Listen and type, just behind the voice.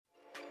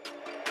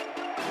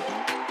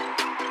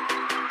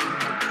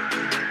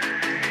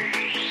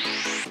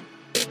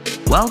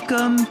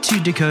Welcome to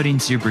Decoding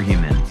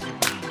Superhuman.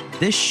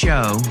 This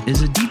show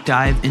is a deep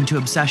dive into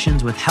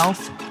obsessions with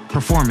health,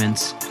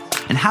 performance,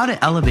 and how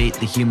to elevate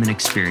the human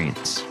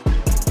experience.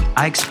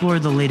 I explore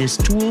the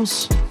latest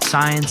tools,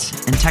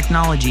 science, and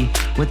technology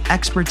with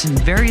experts in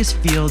various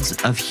fields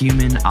of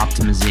human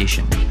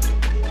optimization.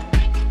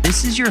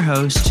 This is your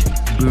host,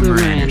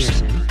 Boomer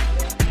Anderson.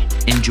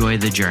 Enjoy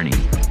the journey.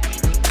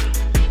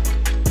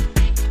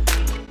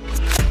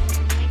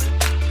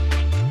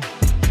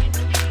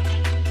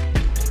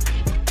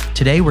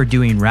 Today we're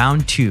doing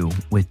round 2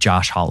 with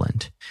Josh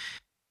Holland.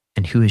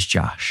 And who is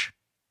Josh?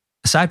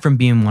 Aside from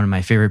being one of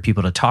my favorite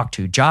people to talk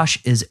to,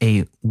 Josh is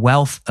a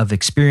wealth of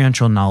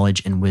experiential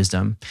knowledge and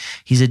wisdom.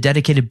 He's a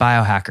dedicated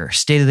biohacker,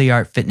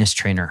 state-of-the-art fitness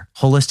trainer,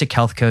 holistic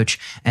health coach,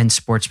 and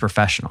sports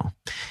professional.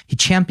 He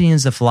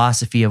champions the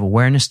philosophy of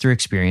awareness through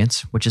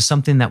experience, which is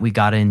something that we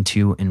got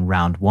into in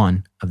round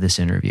 1 of this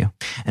interview,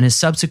 and has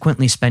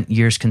subsequently spent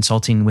years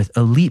consulting with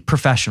elite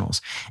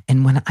professionals.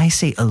 And when I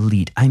say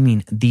elite, I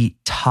mean the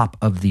top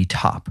of the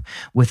top,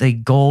 with a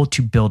goal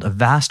to build a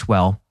vast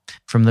well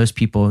from those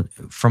people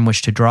from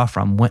which to draw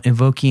from when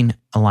evoking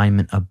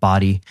alignment of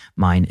body,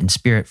 mind, and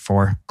spirit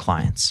for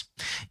clients.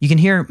 You can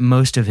hear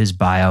most of his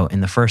bio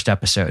in the first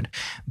episode,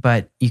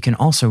 but you can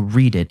also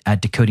read it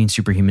at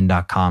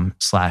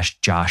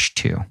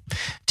decodingsuperhuman.com/Josh2.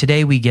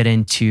 Today, we get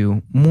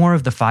into more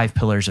of the 5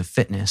 pillars of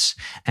fitness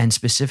and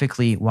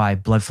specifically why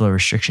blood flow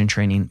restriction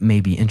training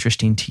may be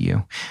interesting to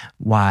you,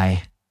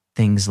 why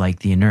things like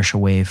the inertia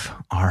wave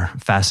are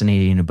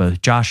fascinating to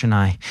both Josh and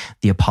I,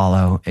 the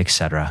Apollo,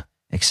 etc.,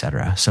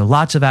 etc. So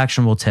lots of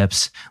actionable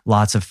tips,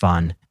 lots of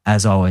fun,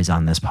 as always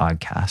on this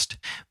podcast.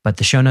 But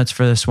the show notes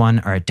for this one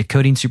are at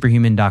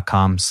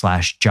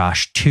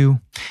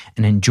decodingsuperhuman.com/Josh2,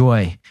 and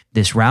enjoy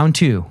this round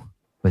 2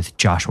 with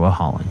Joshua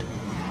Holland.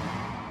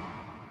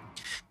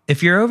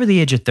 If you're over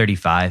the age of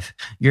 35,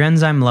 your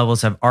enzyme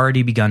levels have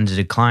already begun to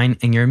decline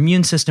and your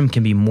immune system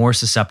can be more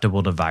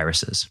susceptible to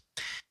viruses.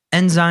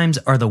 Enzymes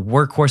are the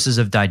workhorses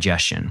of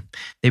digestion.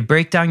 They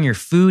break down your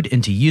food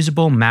into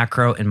usable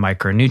macro and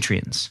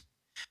micronutrients.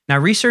 Now,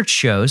 research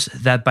shows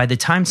that by the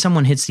time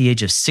someone hits the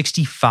age of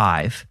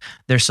 65,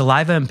 their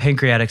saliva and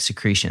pancreatic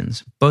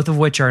secretions, both of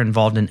which are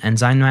involved in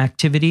enzyme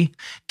activity,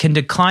 can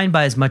decline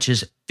by as much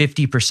as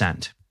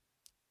 50%.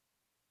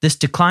 This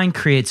decline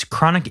creates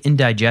chronic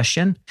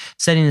indigestion,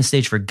 setting the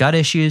stage for gut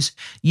issues,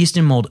 yeast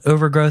and mold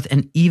overgrowth,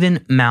 and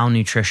even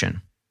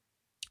malnutrition.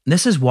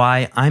 This is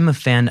why I'm a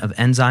fan of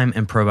enzyme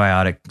and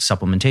probiotic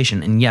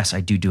supplementation. And yes, I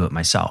do it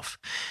myself.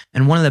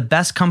 And one of the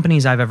best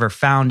companies I've ever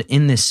found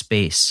in this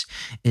space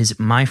is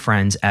my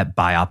friends at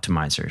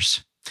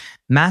Bioptimizers.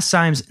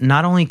 Mastzymes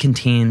not only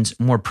contains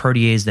more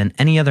protease than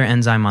any other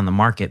enzyme on the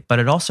market, but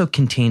it also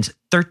contains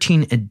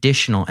 13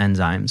 additional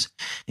enzymes,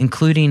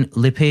 including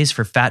lipase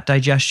for fat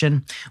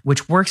digestion,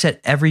 which works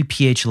at every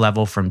pH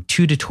level from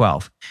 2 to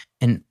 12.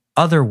 In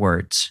other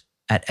words,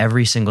 at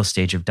every single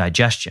stage of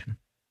digestion.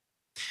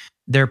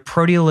 Their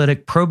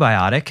proteolytic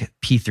probiotic,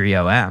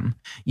 P3OM,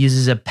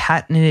 uses a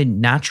patented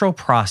natural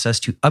process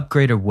to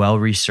upgrade a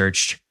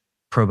well-researched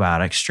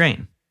probiotic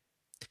strain.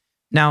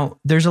 Now,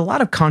 there's a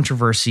lot of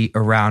controversy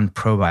around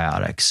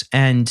probiotics,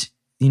 and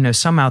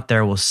some out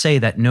there will say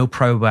that no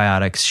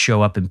probiotics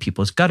show up in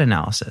people's gut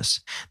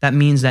analysis. That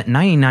means that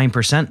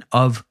 99%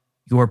 of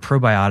your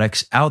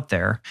probiotics out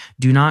there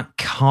do not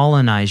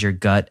colonize your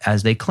gut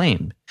as they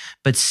claimed.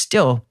 But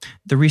still,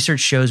 the research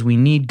shows we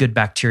need good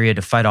bacteria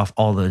to fight off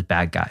all those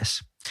bad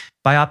guys.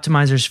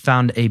 Bioptimizers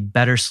found a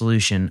better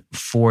solution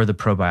for the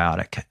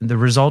probiotic. The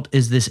result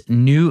is this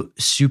new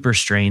super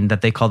strain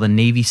that they call the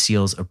Navy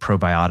SEALs of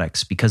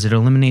probiotics because it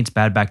eliminates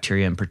bad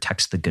bacteria and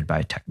protects the good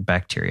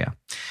bacteria.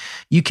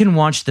 You can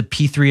watch the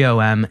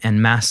P3OM and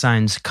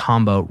Mastzymes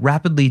combo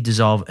rapidly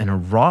dissolve in a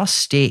raw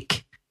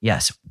steak.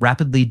 Yes,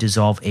 rapidly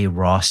dissolve a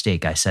raw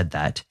steak. I said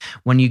that.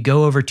 When you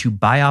go over to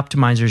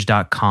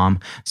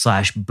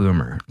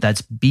bioptimizers.com/boomer.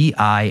 That's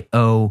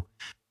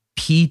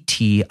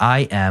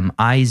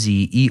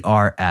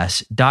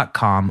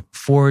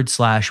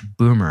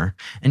bioptimizers.com/boomer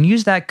and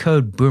use that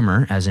code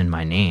boomer, as in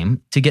my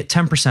name, to get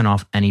 10%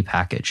 off any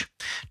package.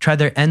 Try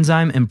their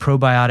enzyme and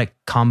probiotic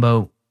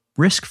combo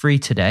risk-free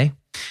today.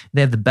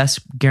 They have the best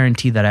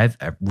guarantee that I've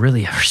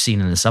really ever seen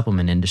in the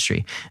supplement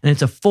industry. And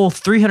it's a full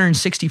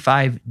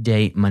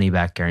 365-day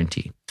money-back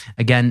guarantee.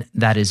 Again,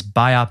 that is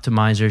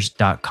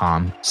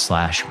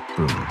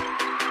bioptimizers.com/boomer.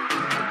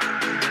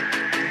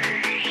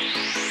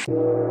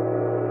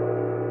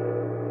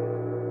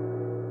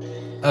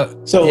 I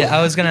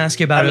was going to ask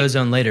you about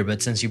ozone later,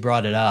 but since you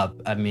brought it up,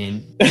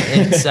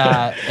 it's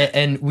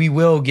and we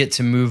will get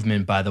to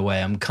movement. By the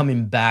way, I'm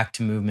coming back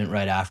to movement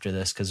right after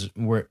this because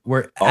we're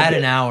at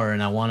an hour,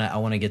 and I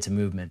want to get to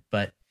movement.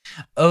 But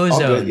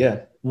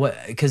ozone,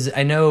 because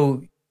I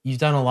know you've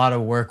done a lot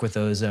of work with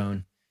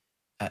ozone.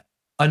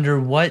 Under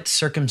what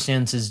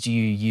circumstances do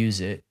you use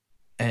it,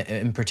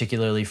 and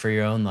particularly for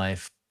your own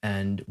life?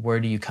 And where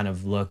do you kind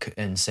of look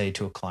and say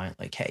to a client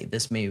like, "Hey,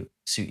 this may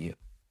suit you"?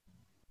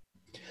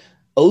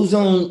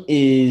 Ozone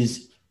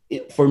is,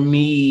 for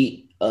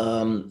me,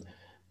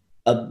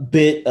 a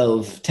bit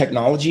of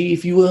technology,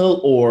 if you will,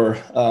 or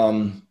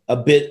a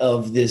bit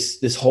of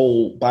this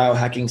whole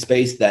biohacking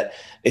space that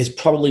is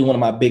probably one of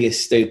my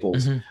biggest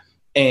staples. Mm-hmm.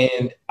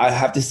 And I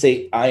have to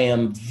say, I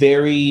am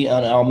very,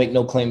 and I'll make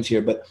no claims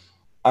here, but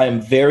I am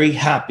very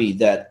happy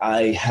that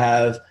I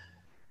have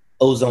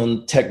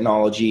ozone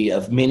technology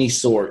of many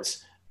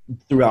sorts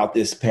throughout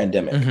this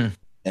pandemic. Mm-hmm.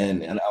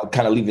 And I'll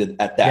kind of leave it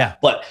at that. Yeah.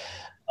 But,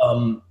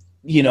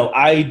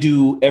 I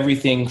do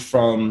everything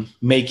from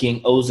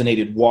making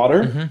ozonated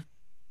water. Mm-hmm.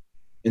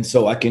 And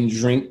so I can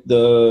drink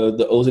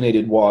the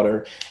ozonated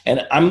water.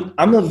 And I'm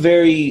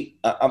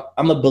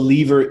a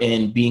believer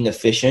in being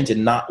efficient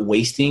and not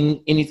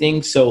wasting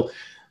anything. So,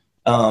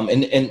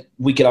 and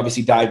we could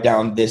obviously dive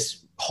down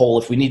this hole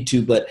if we need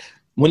to, but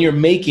when you're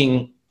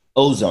making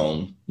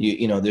ozone,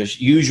 there's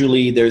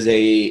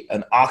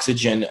an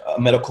oxygen, a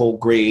medical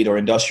grade or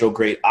industrial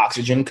grade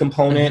oxygen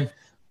component. Mm-hmm.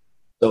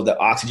 So the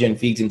oxygen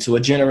feeds into a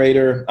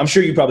generator. I'm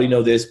sure you probably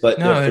know this, but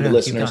for the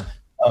listeners,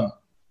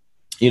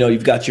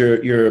 you've got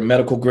your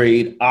medical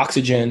grade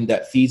oxygen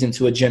that feeds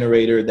into a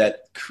generator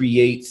that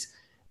creates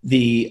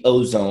the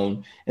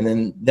ozone. And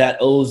then that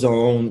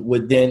ozone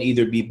would then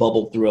either be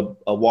bubbled through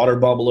a water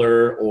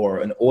bubbler or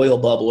an oil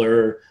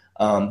bubbler,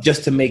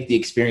 just to make the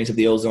experience of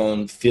the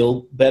ozone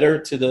feel better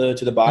to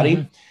the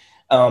body.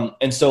 Mm-hmm.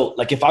 And so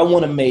like if I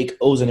want to make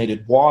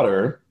ozonated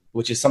water,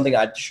 which is something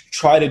I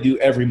try to do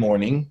every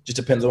morning, just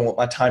depends on what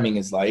my timing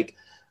is like.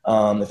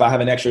 If I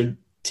have an extra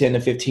 10 to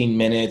 15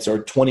 minutes or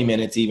 20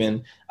 minutes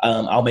even,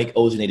 I'll make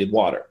ozonated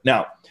water.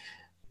 Now,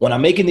 when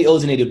I'm making the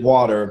ozonated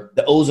water,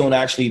 the ozone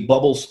actually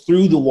bubbles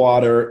through the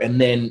water and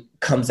then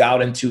comes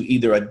out into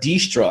either a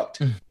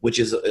destruct, which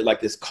is like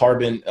this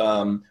carbon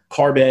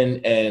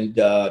and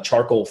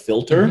charcoal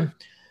filter,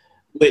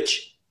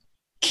 which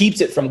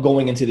keeps it from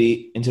going into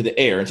the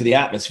air, into the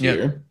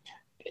atmosphere.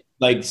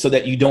 Like so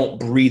that you don't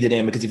breathe it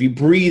in, because if you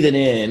breathe it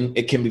in,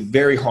 it can be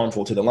very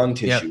harmful to the lung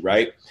tissue,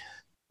 right?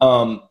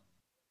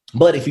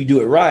 But if you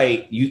do it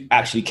right, you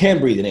actually can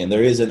breathe it in.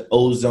 There is an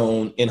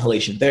ozone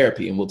inhalation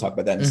therapy, and we'll talk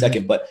about that in a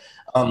second. But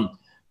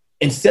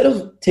instead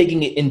of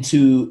taking it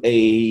into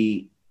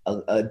a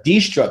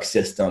destruct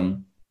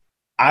system,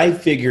 I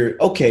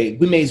figured, okay,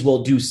 we may as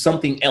well do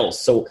something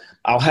else. So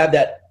I'll have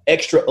that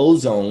extra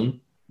ozone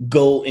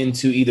go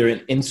into either an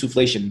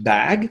insufflation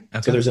bag.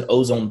 Okay. So there's an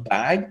ozone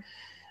bag.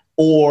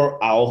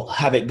 Or I'll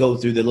have it go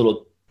through the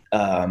little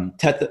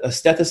a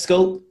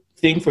stethoscope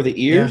thing for the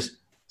ears,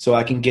 so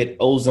I can get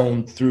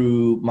ozone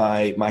through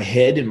my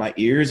head and my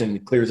ears, and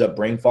it clears up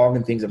brain fog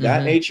and things of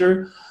that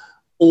nature.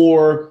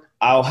 Or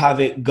I'll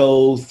have it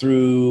go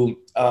through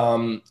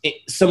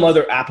some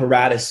other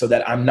apparatus so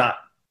that I'm not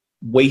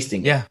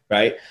wasting it,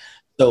 right?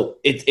 So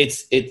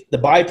it's the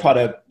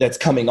byproduct that's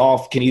coming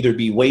off can either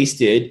be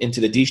wasted into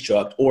the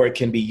destruct or it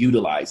can be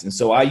utilized. And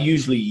so I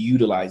usually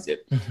utilize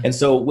it. And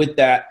so with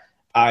that,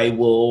 I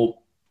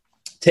will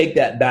take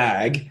that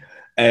bag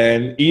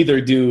and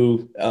either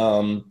do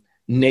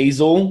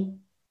nasal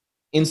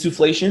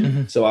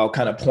insufflation. So I'll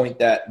kind of point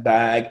that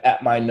bag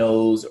at my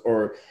nose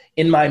or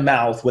in my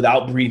mouth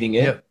without breathing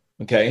it.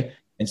 Okay.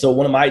 And so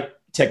one of my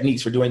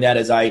techniques for doing that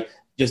is I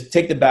just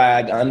take the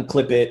bag,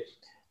 unclip it,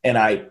 and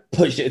I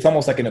push it. It's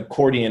almost like an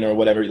accordion or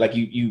whatever. Like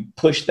you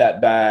push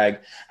that bag.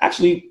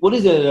 Actually, what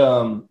is it?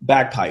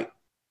 Bagpipe.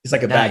 It's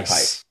like a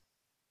bagpipe.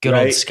 Good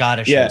old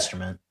Scottish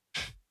instrument.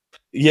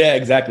 Yeah,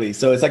 exactly.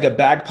 So it's like a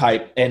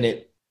bagpipe, and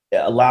it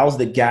allows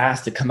the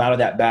gas to come out of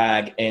that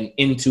bag and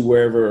into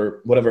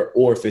whatever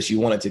orifice you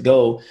want it to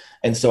go.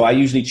 And so I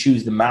usually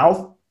choose the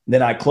mouth,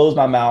 then I close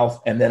my mouth,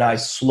 and then I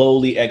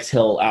slowly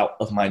exhale out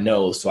of my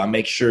nose. So I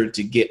make sure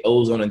to get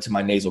ozone into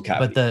my nasal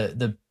cavity. But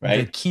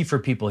the key for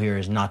people here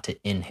is not to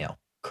inhale,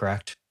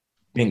 correct?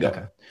 Bingo.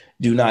 Okay.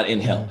 Do not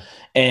inhale.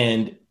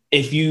 And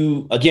if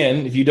you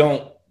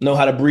don't know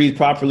how to breathe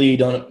properly,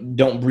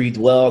 don't breathe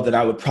well, then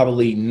I would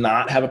probably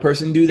not have a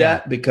person do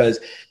that because,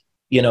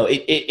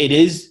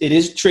 it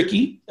is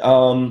tricky.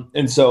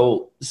 And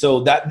so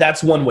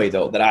that's one way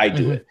though, that I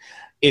do it.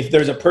 If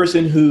there's a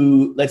person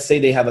who, let's say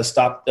they have a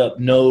stopped up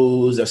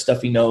nose or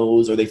stuffy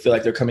nose, or they feel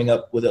like they're coming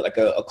up with it like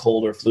a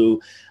cold or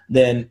flu,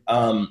 then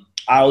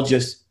I'll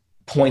just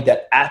point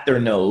that at their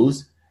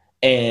nose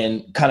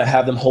and kind of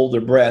have them hold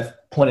their breath,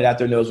 pointed at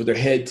their nose with their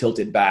head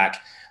tilted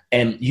back.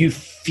 And you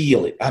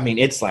feel it. I mean,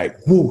 it's like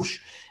whoosh.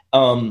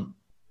 And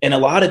a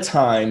lot of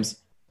times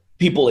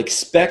people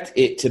expect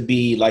it to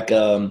be like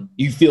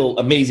you feel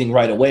amazing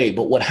right away.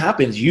 But what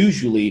happens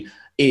usually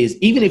is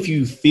even if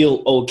you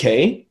feel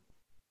okay,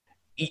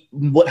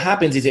 what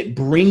happens is it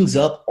brings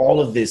up all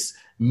of this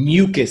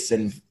mucus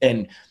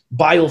and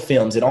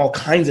biofilms and all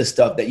kinds of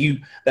stuff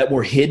that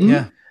were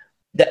hidden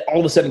that all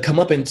of a sudden come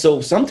up. And so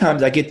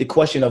sometimes I get the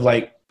question of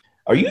like,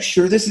 are you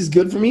sure this is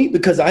good for me?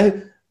 Because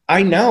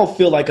I now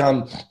feel like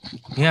I'm,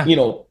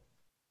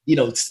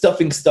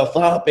 stuffing stuff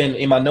up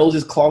and my nose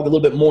is clogged a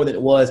little bit more than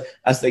it was.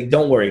 I say,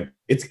 don't worry,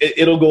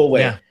 it'll go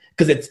away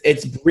because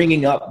it's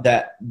bringing up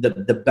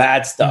the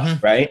bad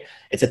stuff, right?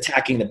 It's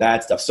attacking the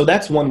bad stuff. So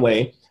that's one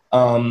way.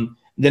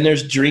 Then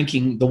there's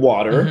drinking the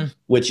water,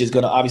 which is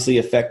going to obviously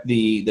affect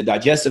the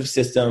digestive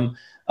system.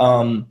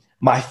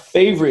 My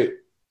favorite,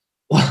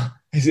 well,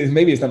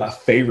 maybe it's not my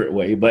favorite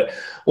way, but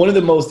one of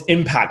the most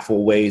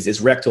impactful ways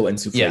is rectal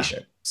insufflation. Yeah.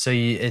 So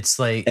it's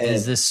like,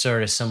 is this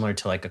sort of similar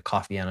to like a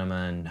coffee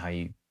enema and how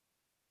you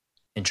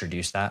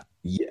introduce that?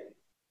 Yeah.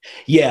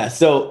 Yeah.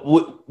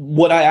 So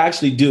what I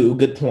actually do,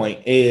 good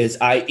point, is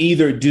I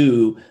either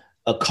do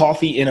a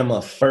coffee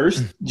enema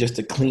first, just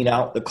to clean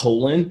out the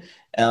colon,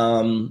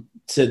 to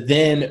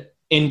then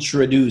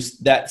introduce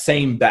that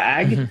same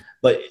bag,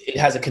 but it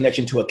has a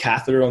connection to a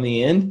catheter on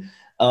the end.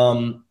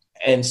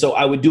 And so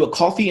I would do a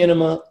coffee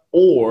enema,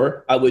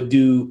 or I would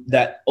do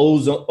that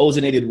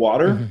ozonated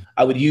water.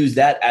 I would use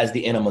that as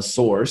the enema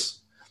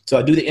source. So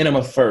I do the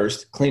enema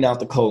first, clean out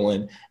the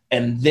colon,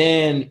 and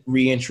then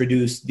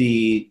reintroduce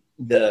the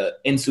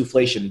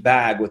insufflation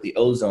bag with the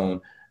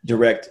ozone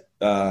direct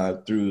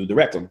through the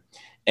rectum.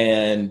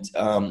 And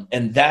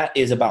that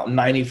is about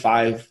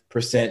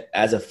 95%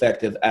 as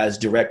effective as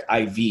direct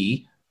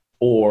IV,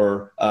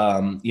 or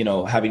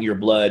having your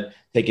blood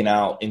taken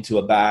out into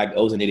a bag,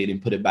 ozonated,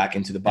 and put it back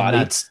into the body.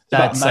 And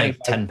that's like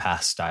 10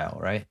 pass style,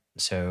 right?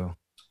 So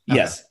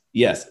okay.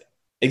 Yes,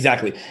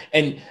 exactly.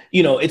 And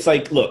it's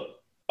like, look,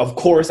 of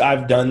course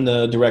I've done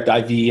the direct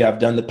IV, I've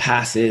done the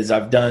passes,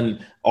 I've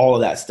done all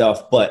of that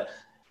stuff, but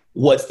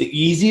what's the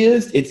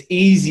easiest? It's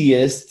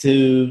easiest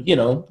to,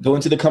 go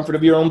into the comfort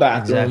of your own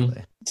bathroom,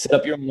 set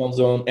up your own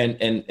ozone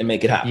and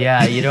make it happen.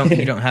 Yeah. You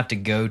don't have to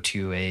go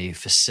to a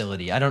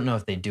facility. I don't know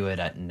if they do it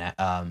at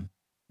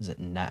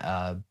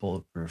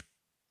Bulletproof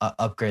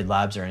Upgrade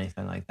Labs or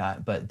anything like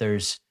that, but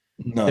there's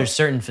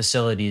certain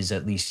facilities,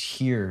 at least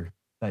here,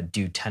 that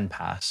do 10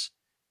 pass,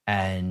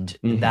 and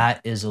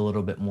that is a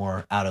little bit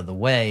more out of the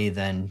way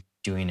than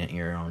doing it in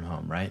your own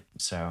home, right?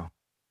 So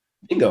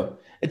bingo.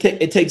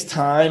 It takes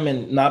time,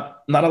 and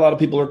not a lot of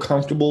people are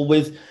comfortable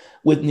with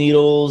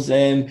needles,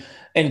 and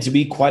to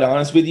be quite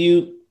honest with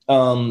you,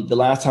 the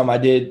last time I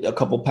did a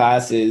couple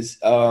passes,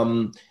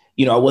 I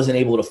wasn't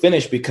able to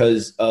finish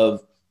because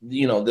of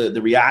the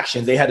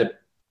reactions. They had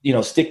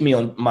to stick me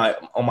on my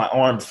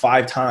arm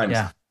 5 times.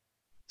 Yeah.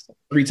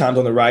 3 times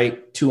on the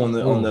right, 2 on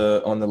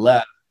the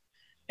left.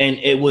 And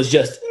it was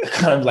just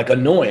kind of like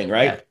annoying,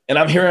 right? Yeah. And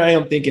I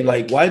am thinking,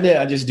 like, why did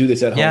I just do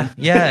this at home?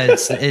 Yeah,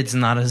 it's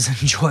not as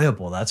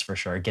enjoyable, that's for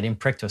sure. Getting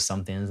pricked with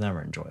something is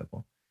never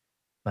enjoyable.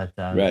 But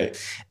right.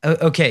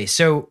 Okay,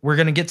 so we're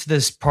going to get to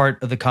this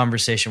part of the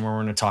conversation where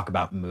we're going to talk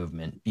about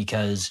movement,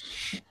 because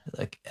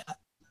like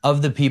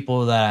of the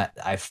people that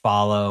I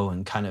follow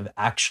and kind of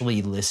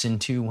actually listen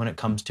to when it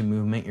comes to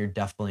movement, you're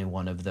definitely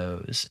one of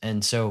those.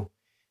 And so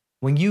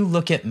when you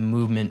look at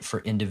movement for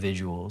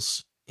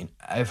individuals,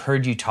 I've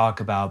heard you talk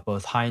about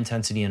both high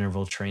intensity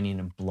interval training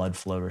and blood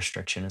flow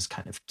restriction as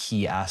kind of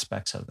key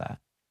aspects of that.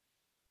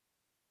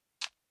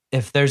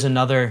 If there's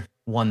another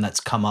one that's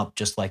come up,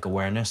 just like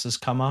awareness has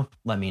come up,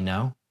 let me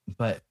know.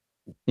 But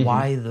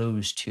why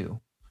those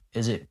two?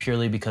 Is it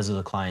purely because of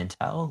the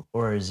clientele,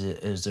 or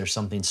is there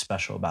something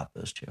special about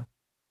those two?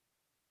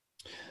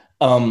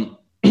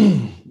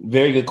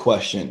 Very good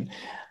question.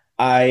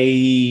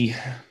 Okay.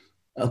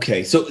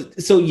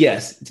 So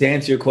yes, to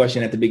answer your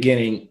question at the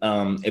beginning,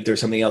 if there's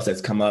something else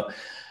that's come up,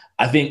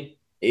 I think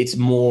it's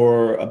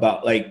more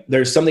about, like,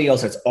 there's something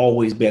else that's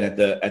always been at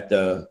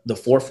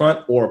the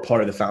forefront or part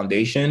of the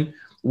foundation,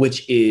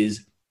 which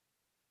is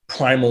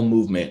primal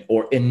movement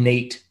or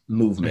innate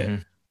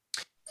movement.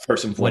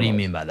 First and foremost. What do you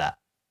mean by that?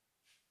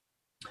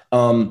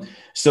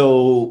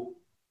 So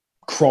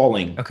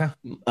crawling, okay.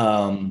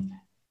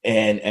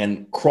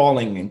 And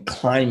crawling and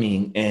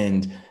climbing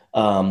and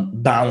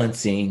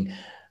balancing.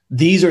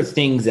 These are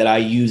things that I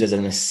use as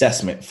an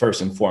assessment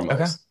first and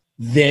foremost. Okay.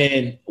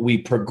 Then we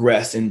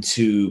progress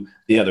into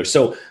the other.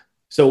 So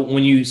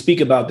when you speak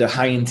about the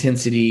high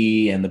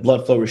intensity and the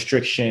blood flow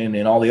restriction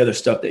and all the other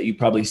stuff that you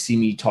probably see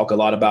me talk a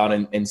lot about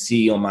and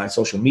see on my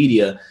social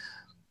media,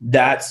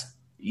 that's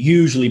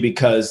usually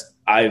because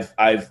I've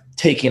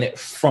taken it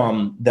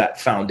from that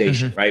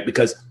foundation, right?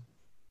 Because,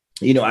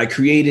 I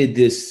created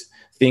this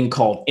thing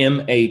called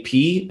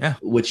MAP,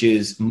 which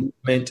is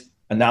movement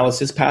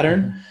analysis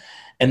pattern.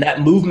 And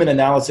that movement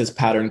analysis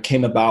pattern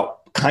came about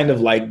kind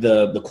of like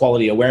the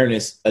quality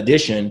awareness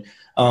edition.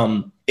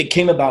 It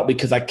came about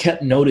because I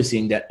kept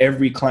noticing that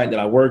every client that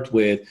I worked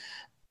with,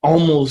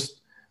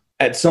 almost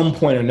at some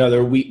point or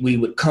another, we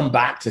would come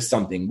back to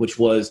something, which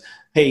was,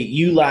 hey,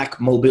 you lack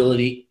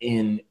mobility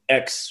in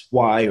X,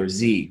 Y, or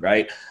Z,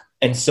 right?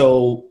 And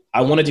so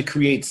I wanted to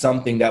create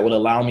something that would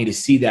allow me to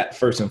see that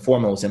first and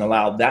foremost, and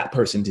allow that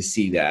person to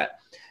see that.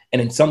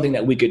 And it's something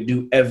that we could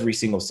do every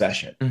single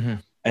session.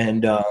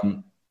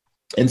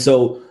 And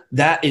so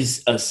that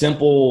is a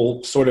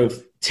simple sort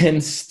of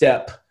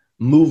 10-step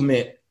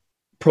movement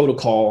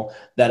protocol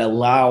that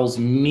allows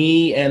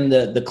me and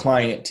the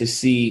client to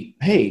see,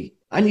 hey,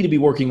 I need to be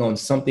working on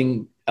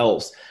something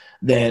else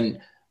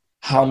than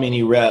how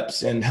many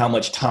reps and how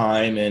much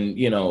time and,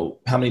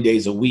 how many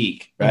days a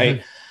week,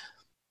 right?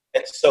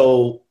 And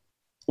so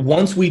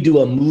once we do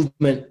a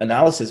movement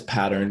analysis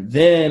pattern,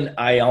 then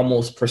I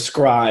almost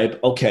prescribe,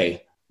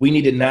 okay, we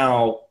need to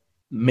now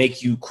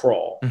make you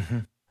crawl.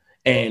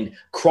 And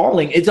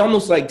crawling, it's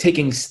almost like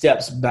taking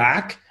steps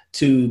back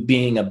to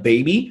being a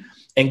baby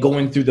and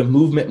going through the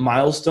movement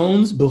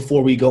milestones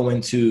before we go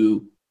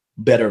into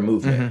better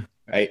movement,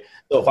 right?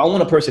 So if I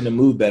want a person to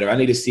move better, I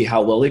need to see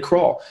how well they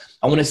crawl.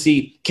 I want to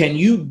see, can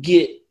you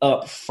get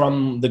up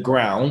from the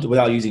ground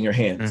without using your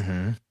hands?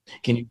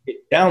 Can you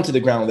get down to the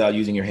ground without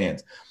using your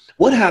hands?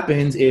 What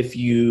happens if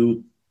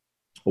you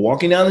are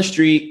walking down the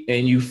street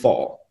and you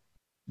fall?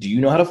 Do you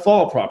know how to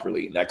fall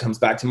properly? That comes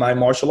back to my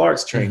martial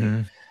arts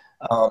training.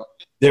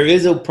 There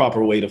is a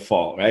proper way to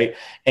fall, right?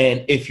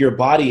 And if your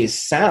body is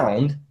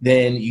sound,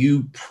 then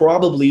you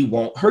probably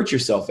won't hurt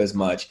yourself as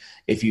much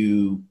if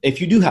you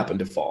do happen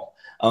to fall.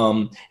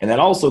 And that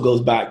also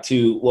goes back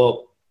to,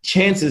 well,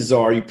 chances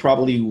are you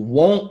probably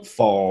won't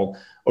fall,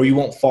 or you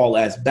won't fall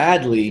as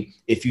badly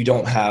if you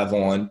don't have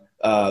on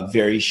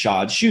very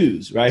shod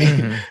shoes,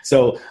 right?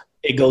 So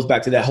it goes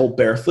back to that whole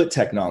barefoot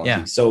technology.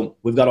 Yeah. So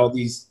we've got all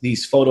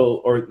these photo,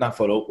 or not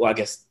photo, well, I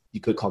guess you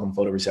could call them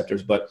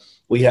photoreceptors, but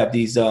we have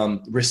these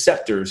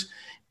receptors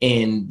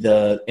in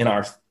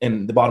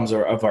the bottoms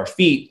of our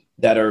feet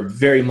that are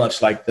very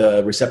much like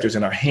the receptors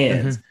in our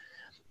hands.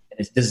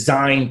 It's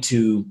designed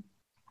to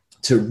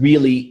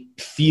really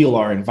feel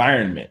our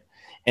environment.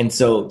 And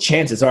so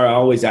chances are, I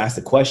always ask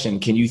the question,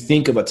 can you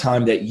think of a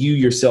time that you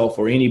yourself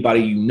or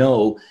anybody you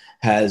know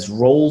has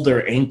rolled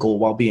their ankle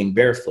while being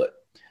barefoot?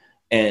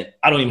 And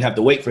I don't even have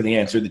to wait for the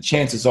answer. The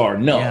chances are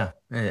no. Yeah.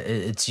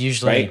 It's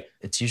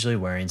usually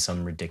wearing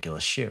some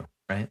ridiculous shoe,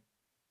 right?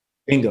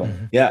 Bingo.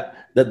 Yeah.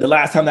 The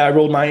last time that I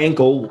rolled my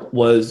ankle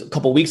was a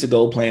couple of weeks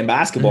ago playing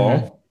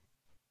basketball,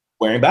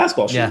 wearing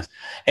basketball shoes. Yeah.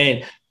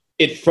 And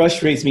it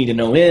frustrates me to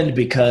no end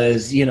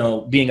because,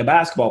 being a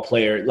basketball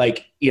player,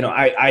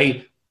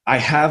 I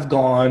have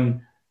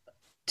gone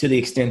to the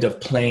extent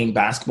of playing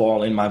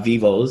basketball in my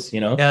Vivos,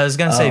 Yeah, I was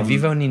going to say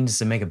Vivo needs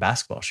to make a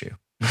basketball shoe.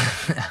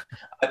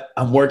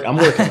 I'm working on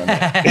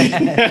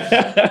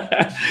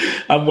that.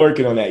 I'm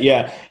working on that.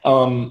 Yeah.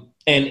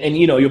 And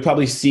you'll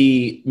probably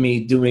see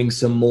me doing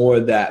some more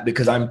of that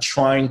because I'm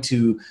trying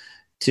to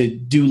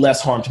do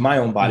less harm to my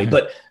own body.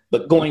 But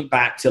going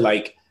back to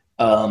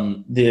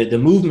the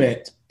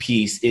movement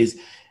piece is,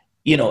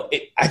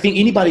 I think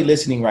anybody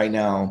listening right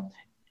now,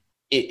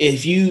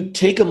 if you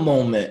take a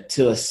moment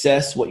to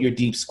assess what your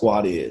deep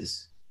squat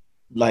is,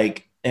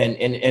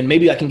 and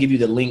maybe I can give you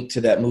the link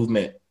to that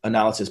movement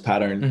analysis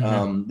pattern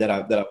that I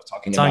was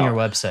talking about. It's on your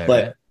website,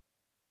 but right?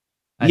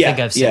 I think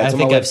I've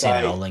seen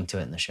it. I'll link to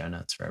it in the show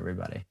notes for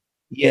everybody.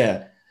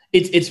 Yeah.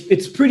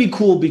 It's pretty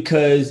cool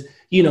because,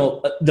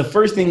 the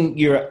first thing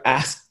you're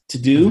asked to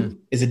do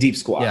is a deep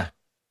squat. Yeah.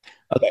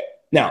 Okay.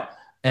 Now,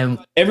 and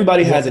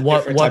everybody has a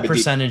different type of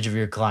percentage of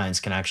your clients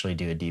can actually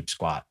do a deep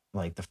squat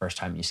like the first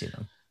time you see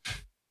them?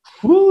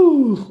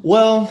 Woo.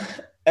 Well,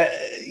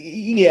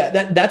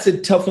 that's a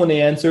tough one to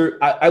answer.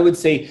 I would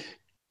say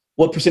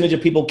what percentage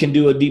of people can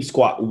do a deep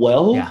squat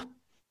well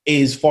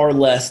is far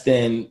less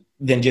than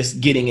just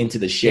getting into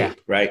the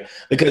shape, right?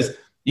 Because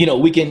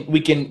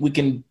we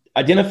can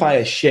identify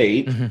a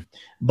shape,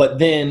 but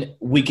then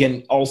we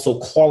can also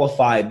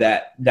qualify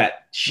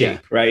that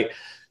shape, right?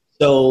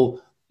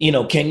 So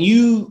can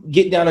you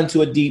get down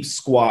into a deep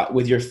squat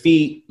with your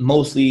feet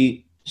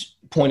mostly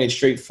pointed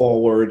straight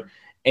forward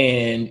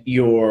and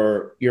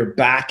your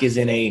back is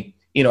in a,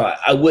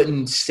 I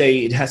wouldn't say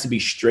it has to be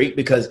straight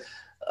because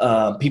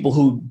people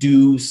who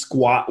do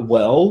squat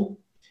well,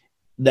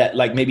 that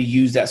maybe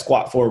use that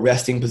squat for a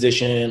resting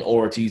position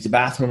or to use the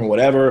bathroom or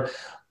whatever,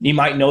 you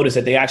might notice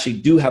that they actually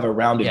do have a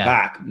rounded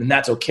back, and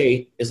that's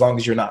okay as long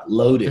as you're not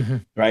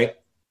loaded, right?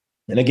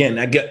 And again,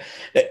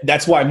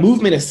 that's why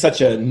movement is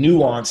such a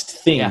nuanced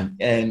thing,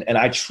 and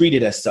I treat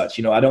it as such.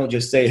 I don't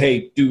just say,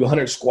 "Hey, do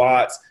 100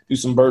 squats, do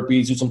some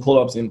burpees, do some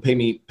pull-ups, and pay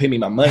me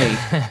my money."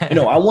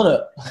 I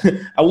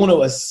want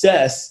to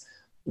assess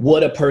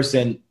what a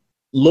person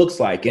looks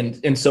like,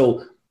 and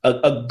so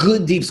a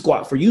good deep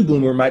squat for you,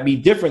 Bloomer, might be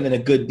different than a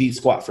good deep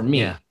squat for me.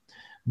 Yeah.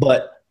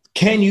 But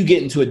can you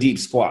get into a deep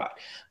squat?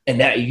 And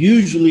that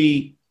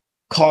usually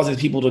causes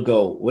people to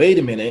go, "Wait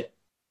a minute."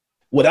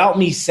 Without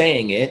me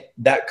saying it,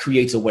 that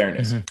creates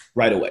awareness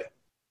right away.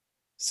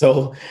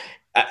 So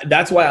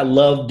that's why I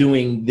love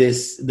doing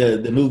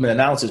the movement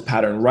analysis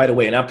pattern right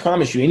away. And I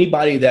promise you,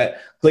 anybody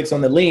that clicks on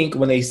the link,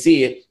 when they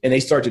see it and they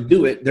start to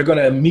do it, they're going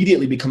to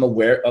immediately become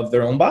aware of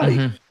their own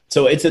body.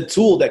 So it's a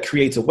tool that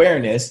creates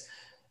awareness.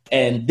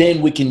 And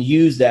then we can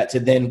use that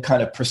to then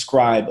kind of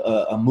prescribe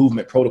a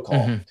movement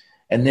protocol.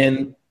 And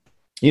then,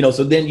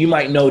 so then you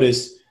might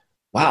notice,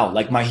 wow,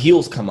 my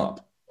heels come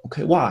up.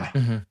 Okay,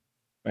 why?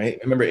 Right?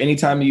 Remember,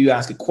 anytime you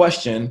ask a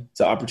question,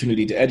 it's an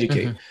opportunity to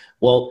educate.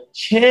 Well,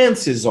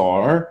 chances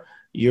are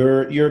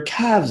your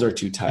calves are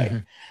too tight.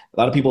 A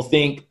lot of people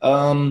think,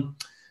 oh,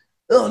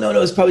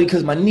 no, it's probably because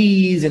of my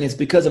knees and it's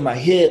because of my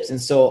hips.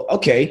 And so,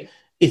 okay,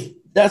 if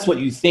that's what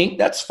you think,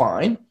 that's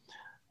fine.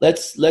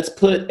 Let's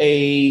put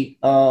a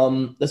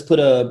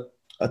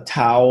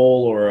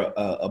towel or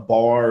a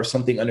bar or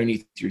something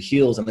underneath your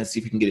heels, and let's see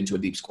if you can get into a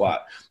deep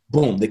squat.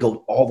 Boom, they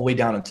go all the way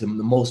down into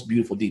the most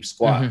beautiful deep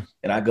squat.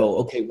 And I go,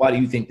 okay, why do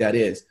you think that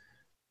is?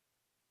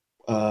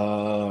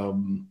 I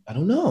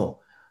don't know.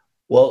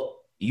 Well,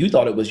 you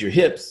thought it was your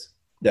hips.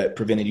 that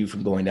prevented you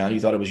from going down. You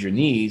thought it was your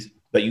knees,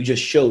 but you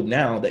just showed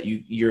now that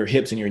your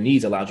hips and your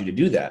knees allowed you to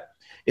do that.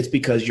 It's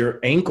because your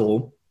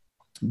ankle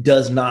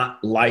does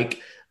not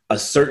like a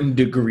certain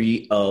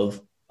degree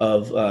of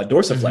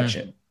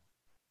dorsiflexion.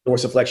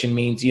 Dorsiflexion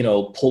means,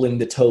 pulling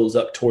the toes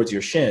up towards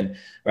your shin,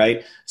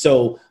 right?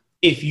 So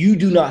if you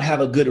do not have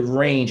a good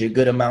range, a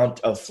good amount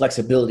of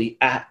flexibility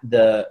at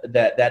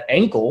that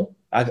ankle,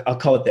 I'll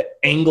call it the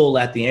angle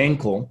at the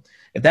ankle.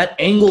 If that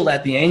angle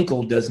at the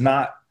ankle does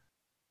not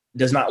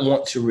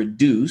want to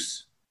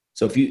reduce,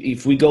 so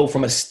if we go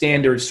from a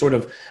standard sort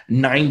of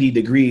 90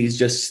 degrees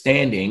just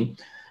standing,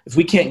 if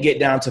we can't get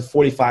down to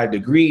 45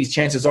 degrees,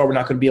 chances are we're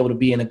not going to be able to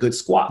be in a good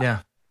squat. Yeah.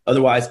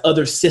 Otherwise,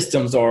 other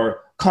systems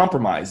are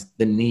compromised,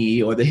 the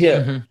knee or the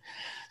hip.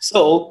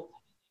 So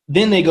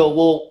then they go,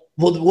 well,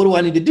 what do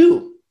I need to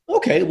do?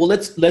 Okay, well,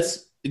 let's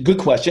good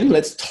question.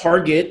 Let's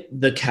target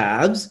the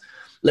calves.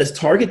 Let's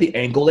target the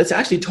ankle. Let's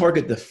actually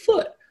target the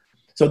foot.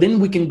 So then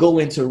we can go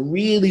into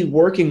really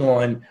working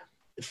on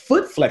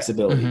foot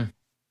flexibility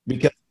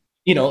because,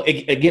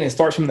 again, it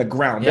starts from the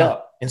ground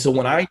up. And so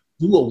when I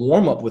do a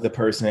warm up with a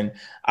person,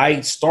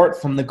 I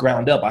start from the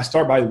ground up. I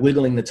start by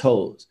wiggling the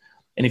toes.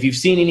 And if you've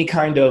seen any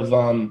kind of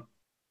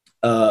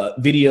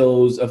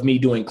videos of me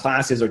doing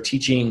classes or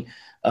teaching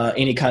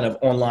any kind of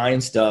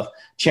online stuff,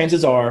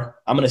 chances are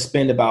I'm going to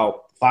spend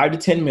about 5 to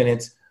 10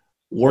 minutes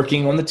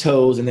working on the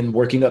toes and then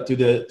working up through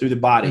the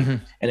body.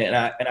 And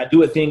I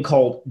do a thing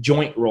called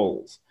joint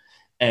rolls.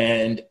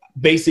 And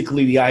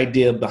basically the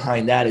idea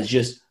behind that is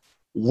just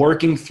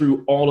working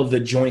through all of the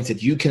joints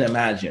that you can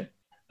imagine.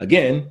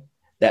 Again,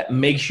 that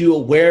makes you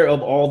aware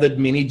of all the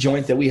many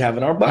joints that we have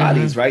in our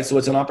bodies, right? So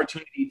it's an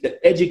opportunity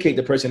to educate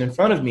the person in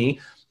front of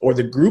me or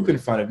the group in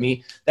front of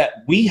me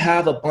that we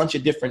have a bunch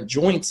of different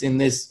joints in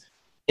this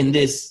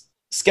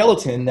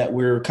skeleton that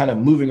we're kind of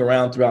moving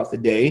around throughout the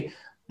day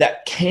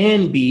that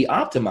can be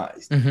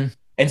optimized.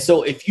 And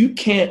so if you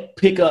can't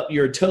pick up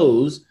your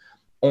toes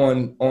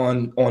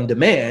on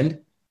demand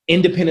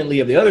independently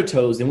of the other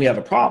toes, then we have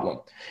a problem.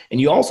 And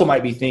you also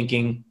might be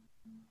thinking,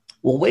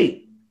 well,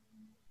 wait,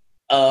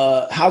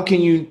 how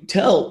can you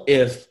tell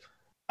if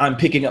I'm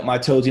picking up my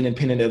toes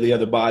independent of the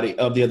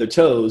other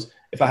toes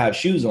if I have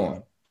shoes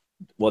on?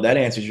 Well, that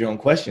answers your own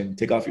question.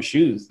 Take off your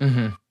shoes,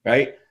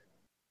 right?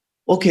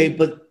 Okay,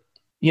 but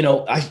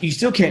you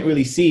still can't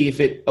really see if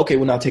okay,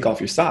 well, now take off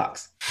your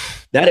socks.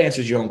 That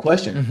answers your own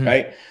question,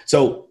 right?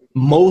 So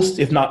most,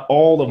 if not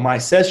all of my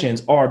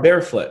sessions are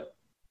barefoot.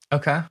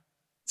 Okay.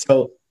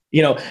 So,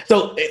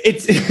 so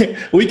it's,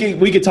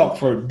 we could talk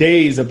for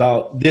days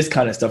about this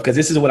kind of stuff because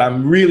this is what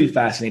I'm really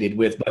fascinated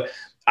with, but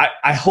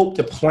I hope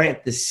to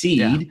plant the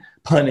seed,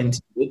 pun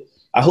intended.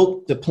 I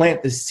hope to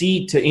plant the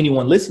seed to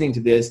anyone listening to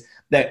this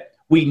that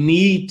we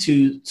need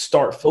to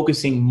start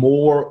focusing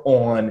more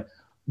on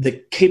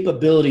the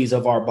capabilities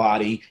of our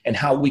body and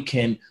how we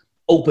can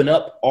open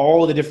up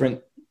all of the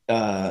different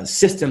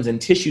systems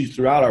and tissues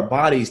throughout our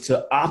bodies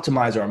to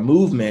optimize our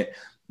movement.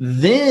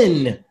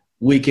 Then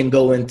we can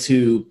go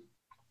into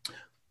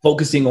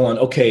focusing on,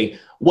 okay,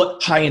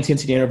 what high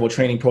intensity interval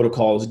training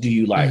protocols do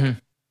you like?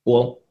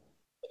 Well,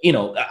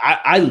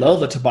 I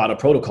love a Tabata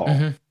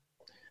protocol,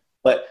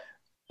 but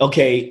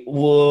okay,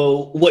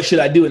 well, what should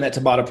I do in that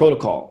Tabata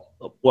protocol?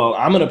 Well,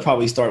 I'm going to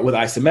probably start with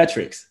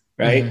isometrics,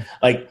 right?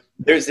 Like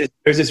there's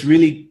this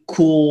really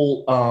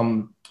cool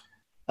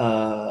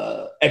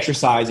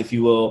exercise, if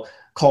you will,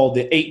 called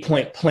the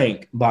 8-point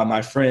plank by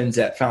my friends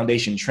at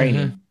Foundation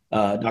Training,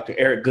 Dr.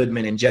 Eric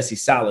Goodman and Jesse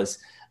Salas.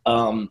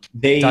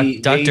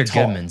 Dr.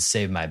 Goodman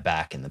saved my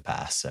back in the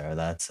past, so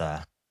that's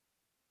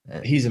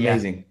he's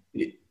amazing.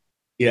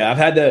 Yeah, I've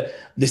had the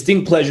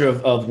distinct pleasure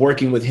of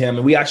working with him,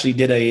 and we actually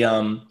did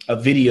a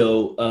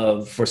video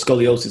for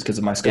scoliosis because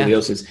of my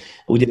scoliosis.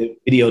 We did a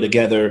video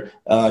together,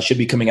 should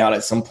be coming out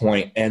at some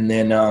point, and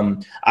then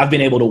I've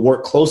been able to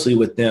work closely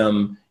with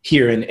them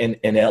here in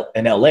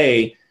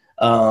LA,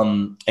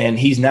 and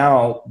he's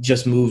now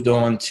just moved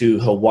on to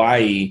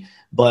Hawaii.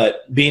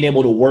 But being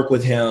able to work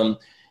with him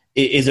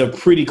is a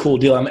pretty cool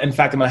deal. In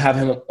fact, I'm going to have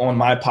him on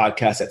my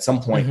podcast at some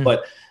point.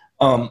 But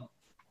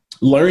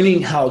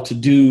learning how to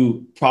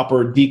do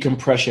proper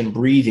decompression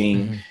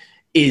breathing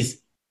is,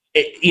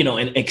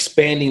 and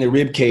expanding the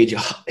rib cage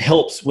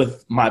helps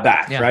with my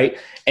back, right?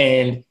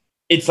 And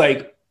it's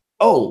like,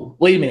 oh,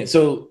 wait a minute.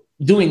 So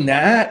doing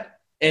that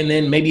and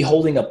then maybe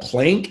holding a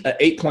plank, an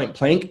 8-point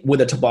plank with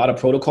a Tabata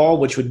protocol,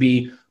 which would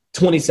be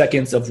 20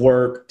 seconds of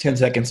work, 10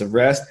 seconds of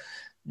rest.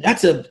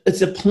 It's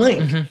a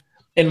plank.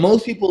 And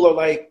most people are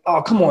like,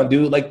 oh, come on,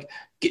 dude. Like,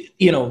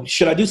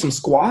 should I do some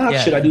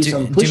squats? Should I do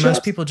some push-ups? Do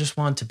most people just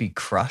want to be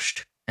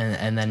crushed?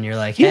 And then you're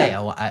like, hey,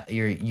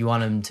 you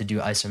want them to do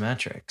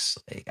isometrics.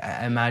 Like,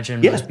 I imagine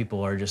most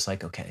people are just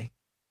like, okay,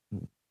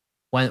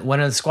 when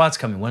are the squats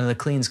coming? When are the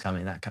cleans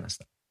coming? That kind of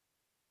stuff.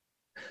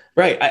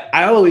 Right.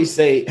 I always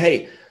say,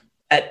 hey,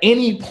 at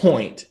any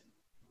point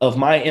of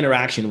my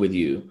interaction with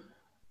you,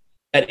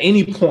 at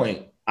any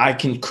point, I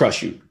can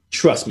crush you.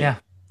 Trust me. Yeah,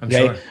 I'm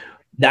sure.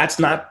 That's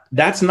not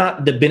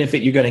the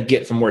benefit you're going to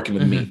get from working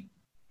with me.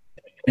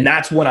 And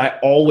that's when I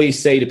always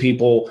say to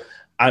people,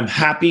 I'm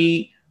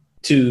happy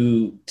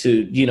to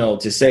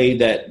say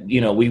that,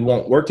 we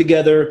won't work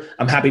together.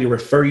 I'm happy to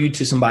refer you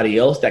to somebody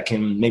else that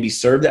can maybe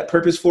serve that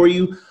purpose for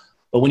you.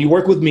 But when you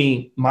work with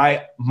me,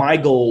 my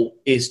goal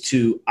is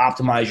to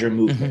optimize your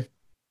movement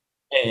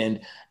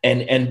and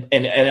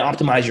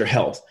optimize your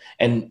health.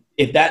 And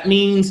if that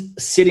means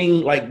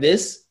sitting like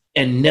this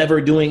and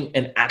never doing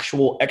an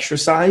actual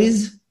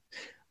exercise,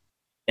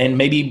 and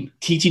maybe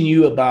teaching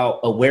you about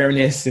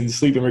awareness and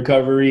sleep and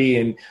recovery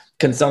and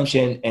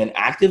consumption and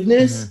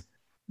activeness,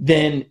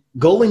 then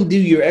go and do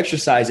your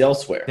exercise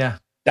elsewhere. Yeah,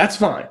 that's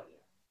fine.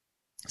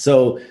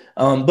 So,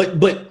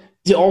 but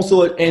to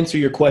also answer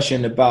your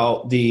question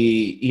about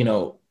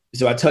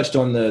so I touched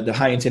on the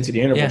high intensity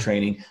interval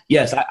training.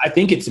 Yes, I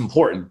think it's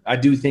important. I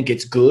do think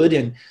it's good.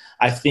 And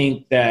I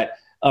think that,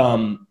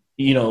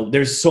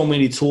 there's so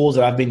many tools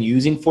that I've been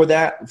using for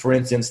that. For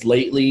instance,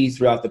 lately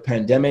throughout the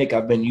pandemic,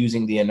 I've been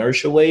using the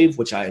inertia wave,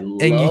 which I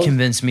love. And you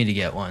convinced me to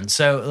get one.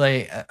 So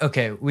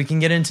okay, we can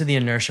get into the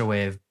inertia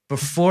wave.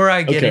 Before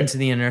I get into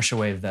the inertia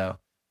wave though,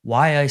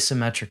 why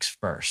isometrics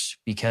first?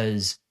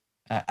 Because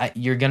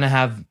you're going to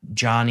have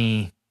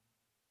Johnny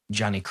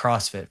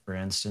CrossFit, for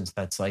instance,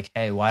 that's like,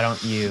 hey, why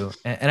don't you,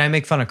 and I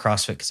make fun of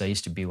CrossFit because I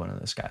used to be one of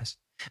those guys,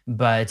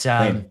 but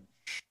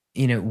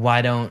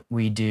why don't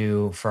we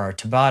do, for our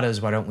Tabatas,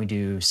 why don't we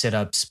do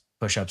sit-ups,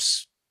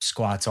 push-ups,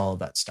 squats, all of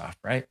that stuff,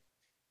 right?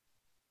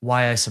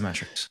 Why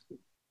isometrics?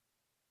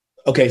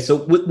 Okay, so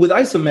with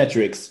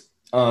isometrics,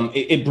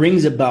 it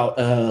brings about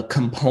a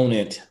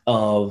component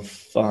of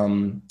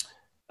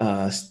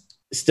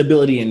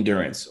stability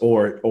endurance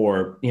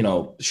or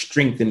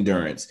strength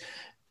endurance.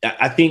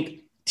 I think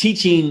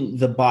teaching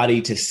the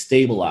body to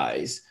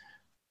stabilize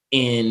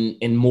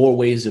in more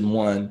ways than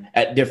one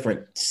at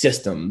different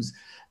systems,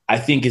 I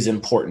think is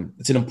important.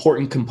 It's an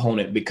important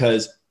component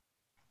because,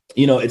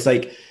 it's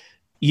like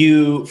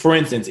for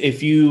instance,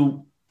 if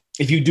you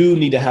do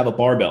need to have a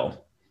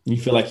barbell, you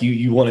feel like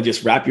you want to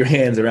just wrap your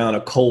hands around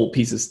a cold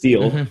piece of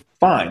steel,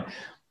 fine.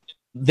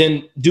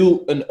 Then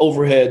do an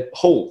overhead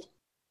hold.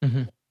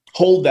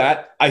 Hold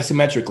that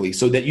isometrically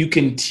so that you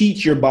can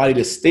teach your body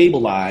to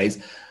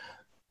stabilize,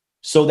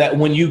 so that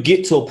when you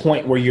get to a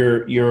point where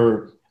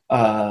your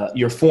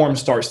form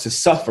starts to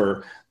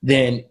suffer,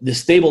 then the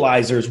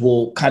stabilizers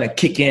will kind of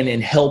kick in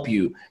and help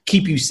you,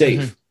 keep you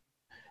safe.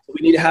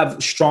 We need to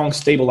have strong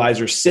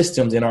stabilizer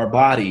systems in our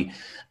body.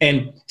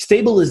 And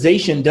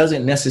stabilization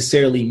doesn't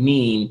necessarily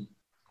mean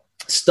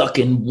stuck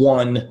in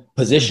one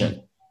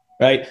position,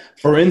 right?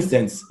 For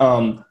instance,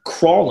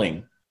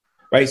 crawling,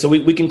 right? So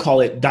we can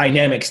call it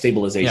dynamic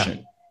stabilization.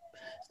 Yeah.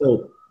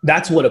 So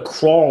that's what a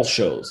crawl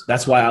shows.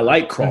 That's why I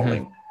like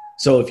crawling.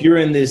 So if you're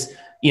in this,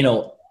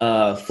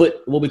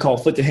 what we call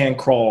foot to hand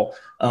crawl,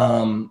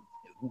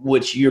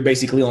 which you're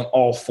basically on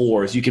all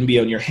fours. You can be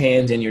on your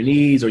hands and your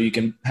knees, or you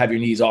can have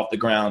your knees off the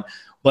ground.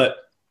 But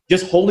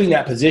just holding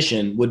that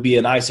position would be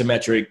an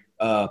isometric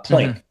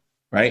plank,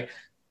 right?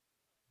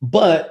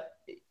 But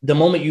the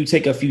moment you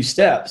take a few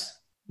steps,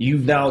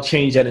 you've now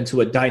changed that into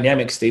a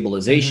dynamic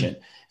stabilization.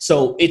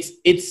 So it's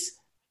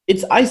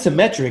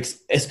isometrics,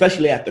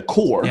 especially at the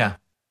core. Yeah.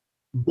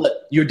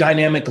 But you're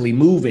dynamically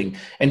moving.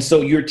 And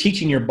so you're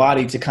teaching your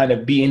body to kind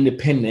of be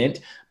independent,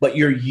 but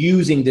you're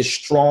using this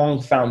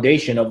strong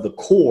foundation of the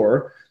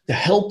core to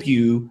help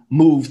you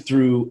move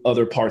through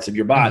other parts of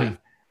your body.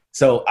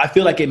 So I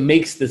feel like it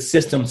makes the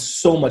system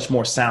so much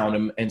more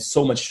sound and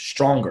so much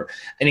stronger.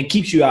 And it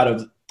keeps you out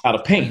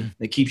of pain.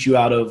 It keeps you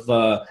out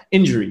of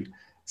injury.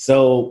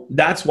 So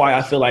that's why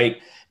I feel like,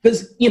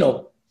 because,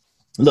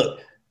 look,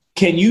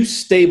 can you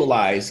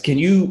stabilize? Can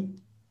you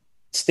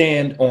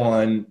stand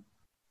on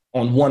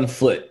one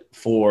foot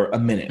for a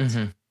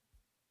minute?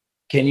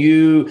 Can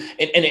you,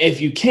 and if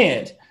you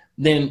can't,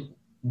 then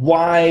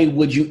why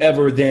would you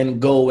ever then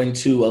go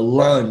into a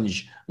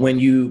lunge when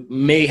you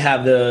may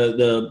have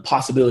the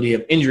possibility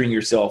of injuring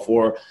yourself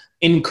or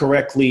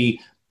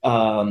incorrectly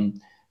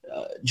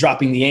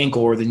dropping the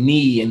ankle or the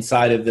knee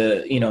inside of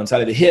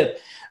the hip?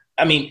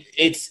 I mean,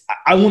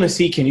 I want to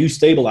see, can you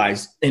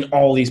stabilize in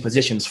all these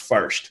positions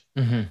first?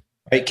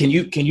 Right? Can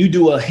you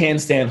do a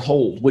handstand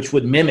hold, which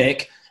would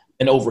mimic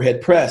an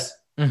overhead press,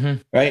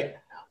 right?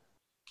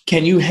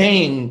 Can you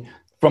hang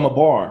from a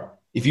bar?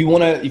 If you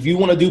want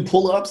to do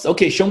pull-ups,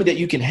 okay, show me that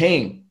you can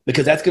hang,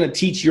 because that's going to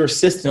teach your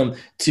system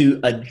to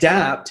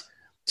adapt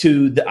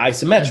to the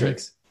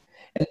isometrics.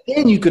 And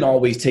then you can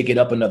always take it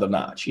up another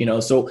notch,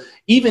 So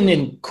even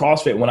in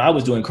CrossFit, when I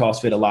was doing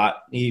CrossFit a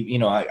lot,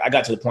 I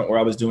got to the point where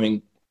I was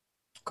doing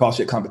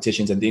CrossFit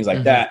competitions and things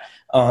like that.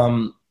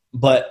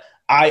 But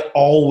I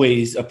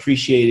always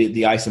appreciated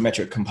the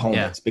isometric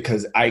components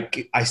because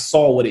I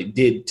saw what it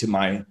did to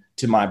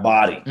my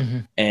body,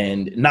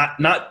 and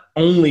not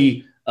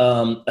only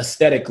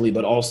aesthetically,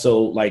 but also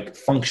like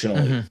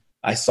functionally.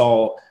 I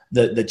saw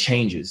the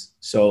changes.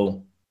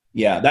 So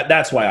yeah,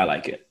 that's why I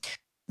like it.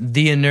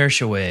 The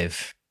inertia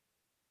wave.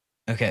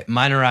 Okay,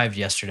 mine arrived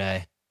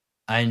yesterday.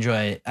 I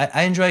enjoy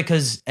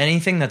because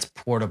anything that's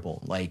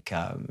portable, like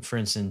for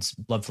instance,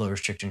 blood flow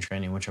restriction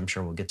training, which I'm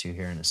sure we'll get to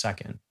here in a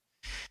second.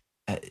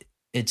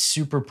 It's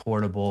super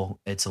portable.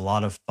 It's a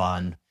lot of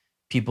fun.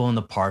 people in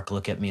the park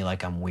look at me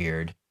like I'm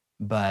weird,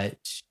 but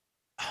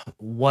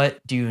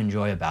what do you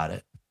enjoy about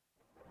it?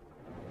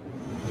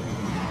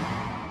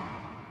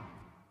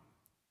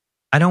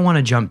 I don't want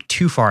to jump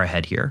too far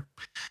ahead here,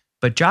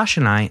 but Josh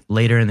and I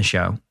later in the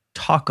show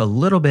talk a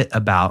little bit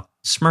about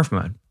Smurf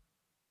mode.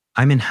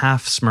 I'm in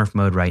half Smurf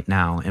mode right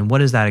now, and what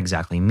does that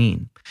exactly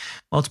mean?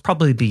 Well, it's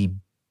probably be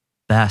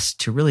best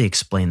to really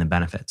explain the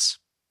benefits.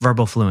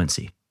 Verbal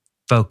fluency,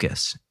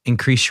 focus,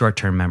 increased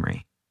short-term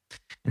memory.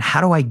 And how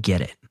do I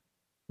get it?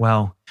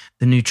 Well,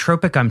 the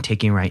nootropic I'm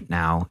taking right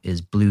now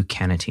is blue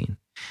cannatine,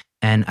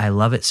 and I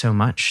love it so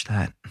much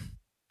that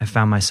I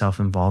found myself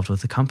involved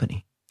with the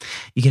company.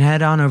 You can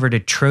head on over to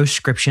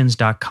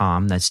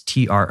troscriptions.com, that's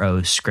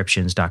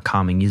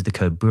troscriptions.com, and use the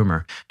code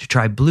BOOMER to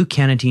try blue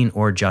cannatine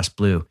or Just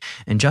Blue.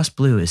 And Just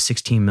Blue is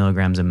 16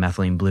 milligrams of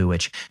methylene blue,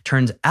 which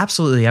turns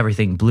absolutely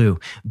everything blue,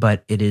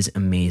 but it is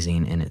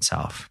amazing in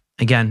itself.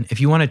 Again, if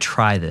you want to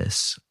try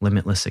this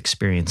limitless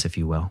experience, if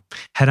you will,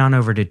 head on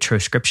over to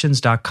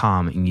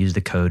troscriptions.com and use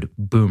the code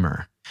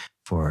BOOMER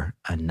for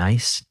a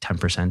nice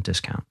 10%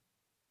 discount.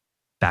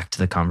 Back to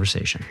the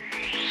conversation.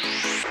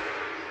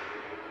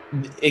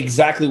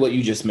 Exactly what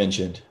you just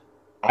mentioned.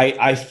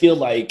 I feel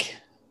like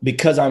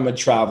because I'm a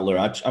traveler,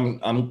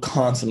 I'm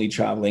constantly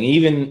traveling.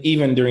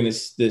 Even during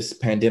this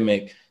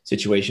pandemic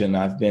situation,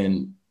 I've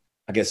been,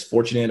 I guess,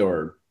 fortunate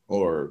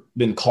or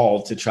been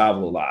called to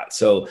travel a lot.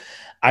 So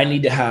I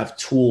need to have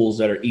tools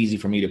that are easy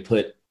for me to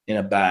put in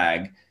a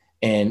bag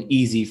and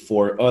easy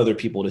for other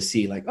people to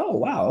see. Like, oh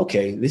wow,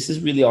 okay, this is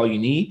really all you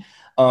need.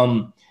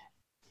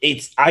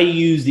 I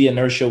use the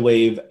inertia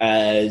wave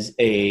as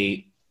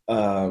a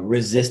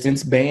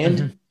resistance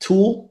band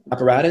tool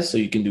apparatus, so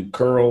you can do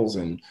curls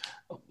and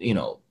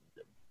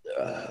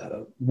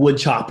wood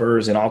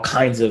choppers and all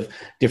kinds of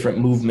different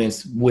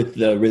movements with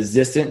the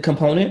resistant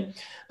component.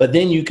 But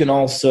then you can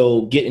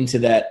also get into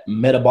that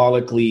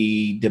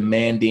metabolically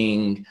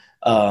demanding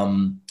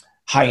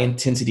high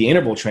intensity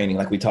interval training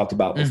like we talked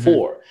about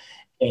before,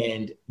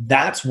 and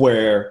that's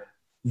where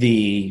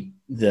the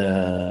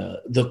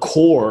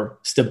core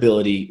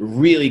stability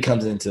really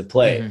comes into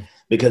play.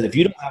 Because if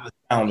you don't have a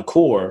sound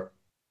core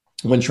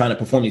when trying to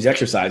perform these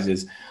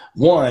exercises,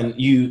 one,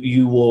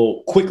 you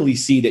will quickly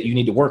see that you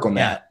need to work on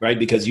that, right?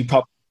 Because you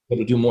probably won't be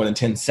able to do more than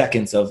 10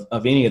 seconds of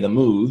any of the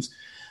moves.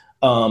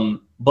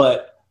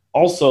 But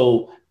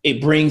also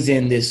it brings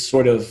in this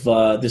sort of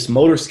this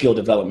motor skill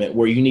development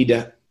where you need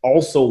to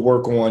also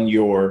work on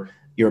your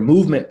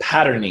movement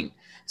patterning.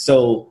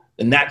 So,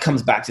 and that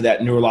comes back to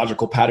that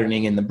neurological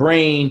patterning in the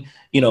brain,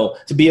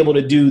 to be able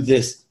to do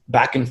this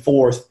back and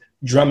forth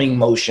drumming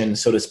motion,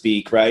 so to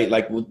speak, right?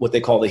 Like what they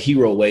call the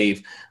hero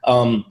wave.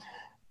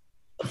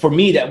 For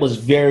me, that was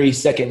very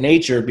second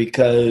nature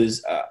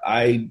because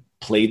I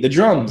played the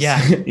drums. Yeah.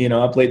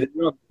 I played the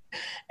drums.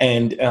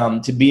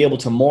 And to be able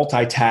to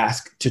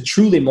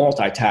truly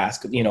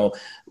multitask,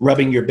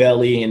 rubbing your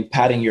belly and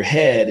patting your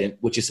head,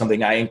 which is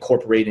something I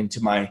incorporate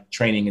into my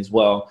training as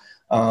well,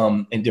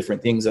 and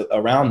different things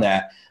around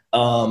that.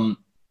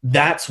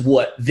 That's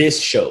what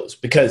this shows.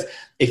 Because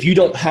if you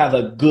don't have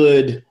a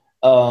good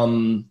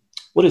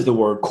what is the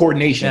word?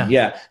 Coordination.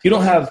 Yeah. If you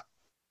don't have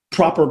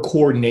proper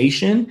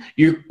coordination,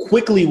 you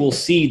quickly will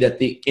see that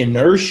the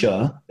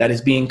inertia that is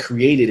being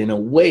created in a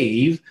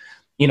wave,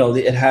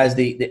 it has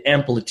the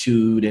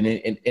amplitude and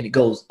it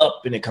goes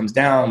up and it comes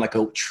down like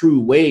a true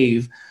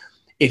wave.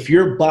 If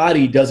your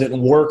body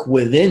doesn't work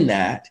within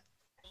that,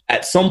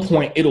 at some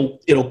point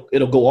it'll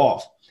go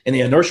off, and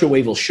the inertia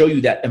wave will show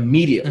you that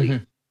immediately.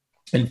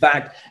 In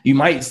fact, you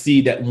might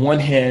see that one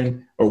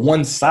hand or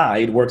one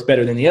side works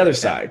better than the other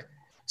side.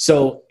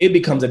 So it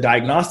becomes a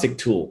diagnostic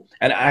tool.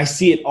 And I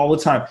see it all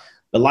the time.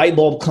 The light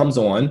bulb comes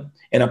on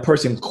and a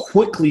person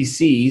quickly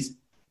sees,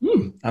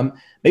 I'm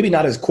maybe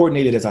not as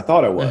coordinated as I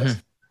thought I was.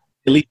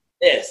 At least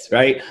this,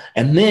 right?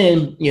 And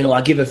then,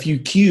 I give a few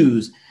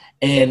cues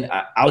and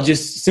I'll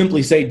just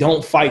simply say,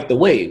 don't fight the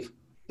wave.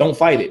 Don't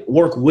fight it.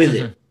 Work with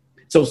it.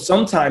 So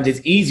sometimes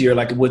it's easier,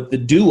 like with the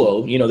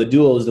duo, the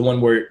duo is the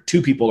one where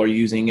two people are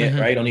using it,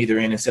 right? On either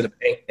end instead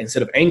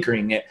of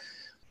anchoring it.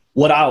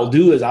 What I'll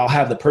do is I'll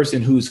have the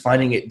person who's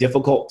finding it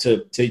difficult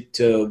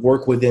to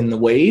work within the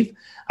wave,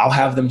 I'll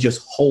have them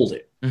just hold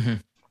it.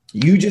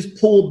 You just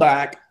pull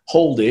back,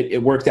 hold it.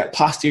 It works that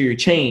posterior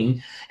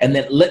chain, and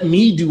then let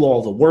me do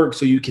all the work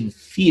so you can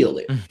feel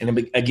it. And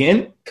it,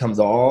 again, comes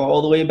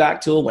all the way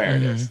back to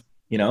awareness,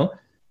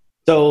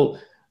 So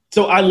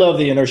I love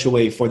the inertia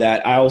wave for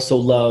that. I also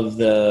love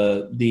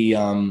the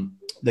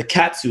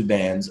Katsu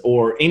bands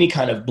or any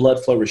kind of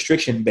blood flow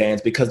restriction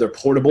bands because they're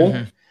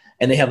portable.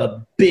 And they have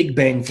a big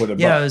bang for the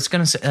buck. Yeah, I was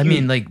going to say, I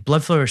mean, like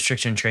blood flow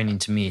restriction training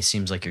to me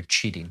seems like you're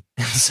cheating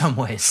in some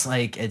ways.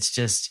 Like it's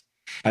just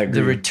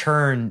the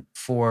return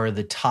for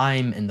the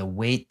time and the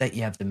weight that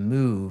you have to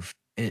move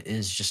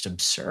is just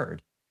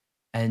absurd.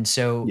 And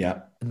so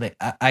like,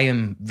 I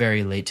am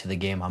very late to the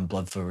game on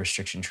blood flow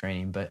restriction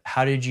training, but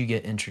how did you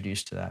get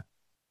introduced to that?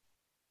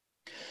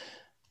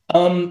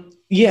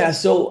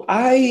 So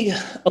I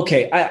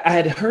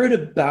had heard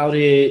about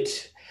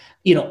it.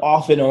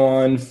 off and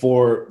on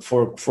for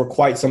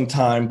quite some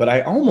time, but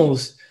I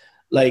almost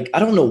like, I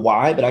don't know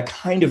why, but I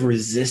kind of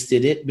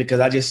resisted it because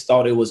I just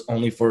thought it was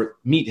only for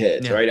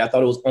meatheads, right? I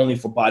thought it was only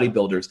for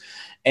bodybuilders.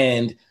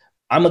 And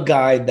I'm a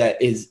guy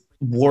that is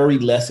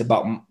worried less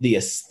about the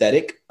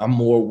aesthetic. I'm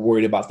more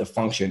worried about the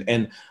function.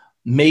 And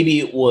maybe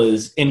it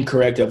was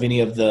incorrect of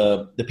any of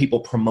the people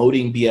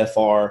promoting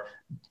BFR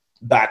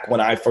back when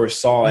I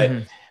first saw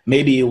it.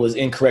 Maybe it was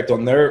incorrect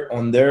on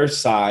their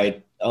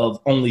side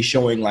of only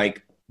showing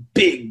like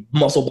big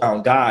muscle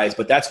bound guys,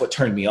 but that's what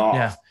turned me off.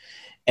 Yeah.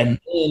 And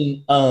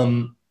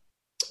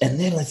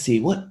then let's see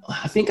what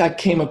I think I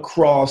came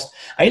across.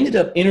 I ended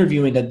up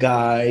interviewing a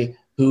guy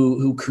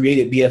who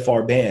created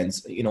BFR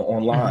bands,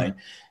 online,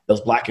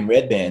 those black and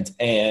red bands.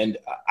 And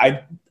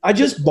I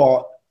just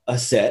bought a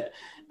set.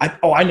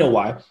 I know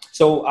why.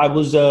 So I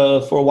was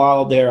for a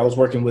while there, I was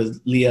working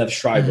with Liev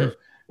Schreiber,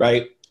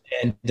 right?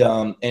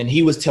 And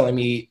he was telling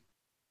me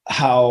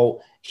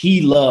how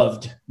he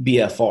loved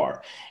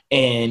BFR.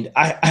 And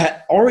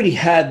I already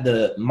had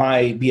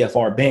my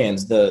BFR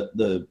bands,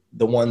 the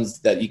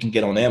ones that you can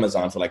get on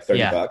Amazon for like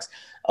 $30.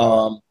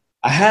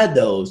 I had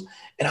those,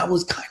 and I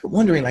was kind of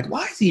wondering, like,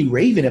 why is he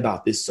raving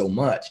about this so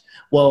much?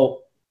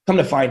 Well, come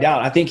to find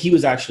out, I think he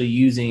was actually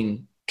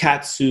using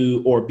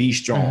Katsu or B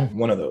Strong,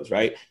 one of those,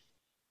 right?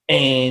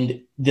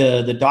 And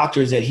the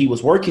doctors that he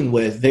was working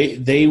with,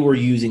 they were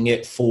using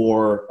it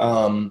for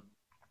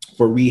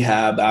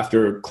rehab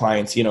after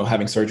clients,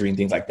 having surgery and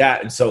things like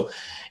that. And so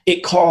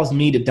it caused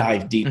me to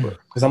dive deeper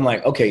because I'm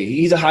like, okay,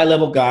 he's a high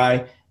level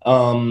guy.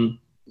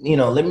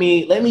 Let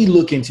me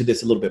look into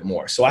this a little bit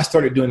more. So I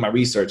started doing my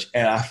research,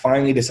 and I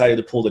finally decided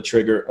to pull the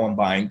trigger on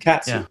buying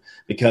Katsu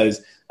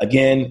because,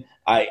 again,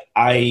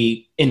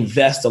 I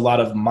invest a lot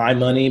of my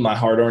money, my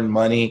hard-earned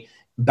money,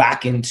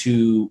 back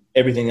into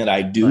everything that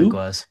I do.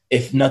 Likewise.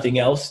 If nothing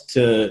else,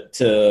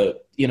 to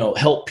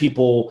help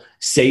people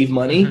save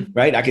money,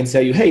 right? I can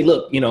tell you, hey,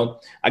 look,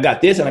 I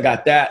got this and I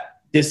got that.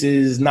 This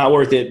is not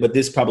worth it, but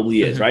this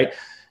probably is, right?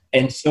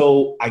 And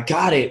so I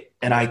got it,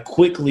 and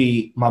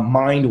my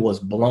mind was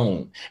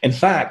blown. In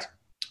fact,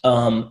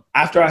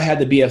 after I had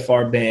the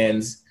BFR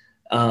bands,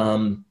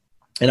 and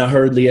I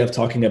heard Liev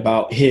talking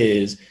about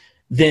his,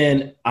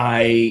 then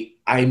I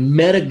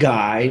met a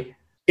guy.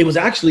 It was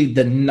actually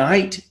the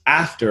night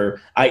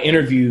after I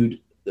interviewed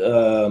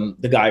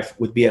the guy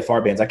with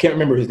BFR bands. I can't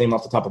remember his name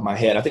off the top of my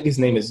head. I think his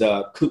name is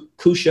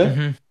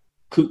Kusha.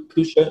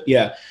 Kusha,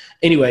 yeah.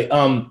 Anyway,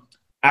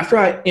 after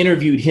I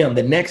interviewed him,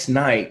 the next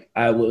night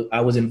I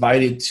was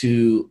invited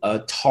to a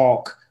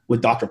talk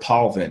with Dr.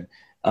 Palvin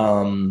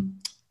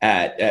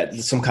at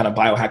some kind of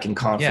biohacking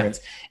conference.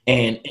 Yeah.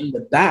 And in the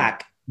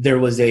back, there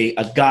was a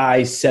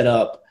guy set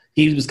up.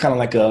 He was kind of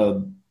like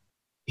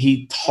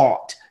he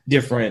taught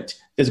different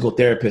physical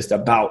therapists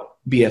about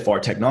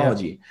BFR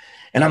technology. Yeah.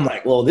 And I'm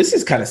like, well, this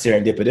is kind of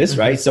serendipitous,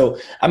 right? So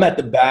I'm at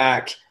the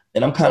back,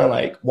 and I'm kind of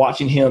like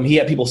watching him. He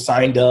had people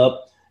signed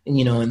up.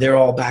 And they're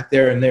all back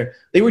there, and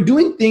they were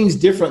doing things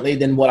differently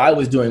than what I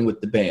was doing with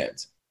the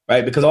bands,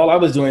 right? Because all I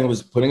was doing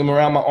was putting them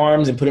around my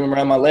arms and putting them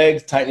around my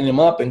legs, tightening them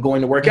up, and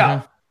going to work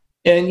out.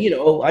 And,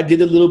 I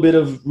did a little bit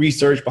of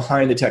research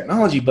behind the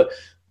technology, but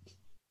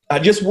I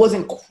just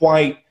wasn't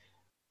quite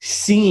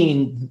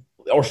seeing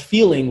or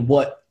feeling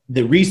what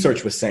the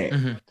research was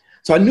saying.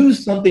 So I knew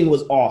something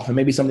was off, and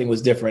maybe something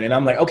was different. And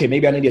I'm like, okay,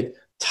 maybe I need to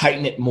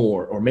tighten it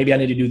more, or maybe I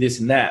need to do this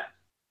and that.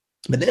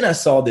 But then I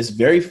saw this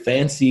very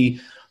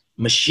fancy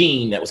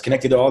machine that was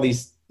connected to all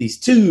these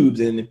tubes,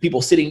 and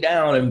people sitting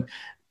down, and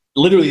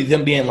literally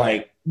them being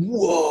like,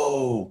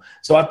 whoa.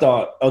 So I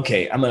thought,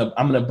 okay, I'm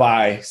gonna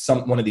buy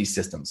one of these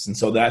systems. And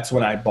so that's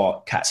when I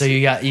bought Katsu. So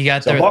you got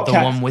the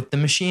one with the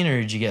machine,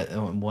 or did you get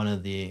one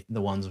of the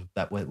ones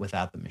that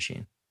without the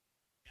machine?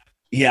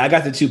 Yeah, I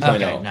got the 2.0,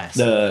 okay, nice.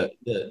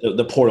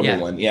 the portable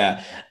one.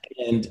 Yeah.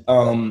 And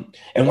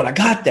when I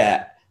got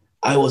that,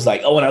 I was like,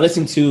 oh, and I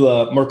listened to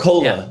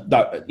Mercola.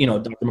 Dr.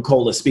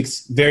 Mercola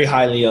speaks very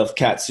highly of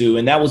Katsu.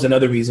 And that was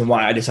another reason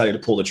why I decided to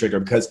pull the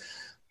trigger, because,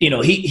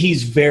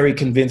 he's very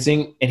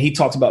convincing, and he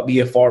talks about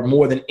BFR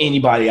more than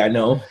anybody I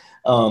know.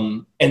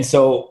 And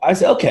so I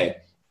said,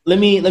 okay, let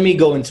me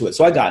go into it.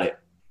 So I got it.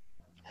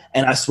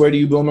 And I swear to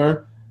you,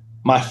 Boomer,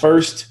 my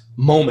first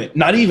moment,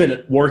 not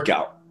even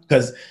workout,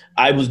 because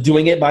I was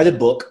doing it by the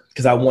book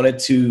because I wanted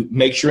to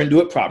make sure and do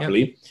it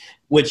properly,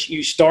 which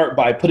you start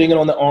by putting it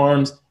on the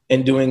arms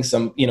and doing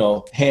some,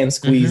 hand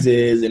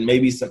squeezes and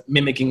maybe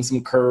mimicking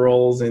some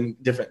curls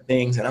and different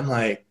things. And I'm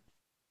like,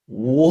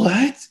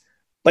 what?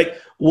 Like,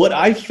 what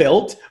I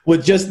felt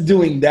with just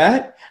doing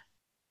that,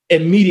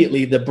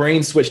 immediately the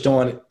brain switched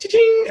on,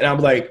 and I'm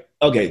like,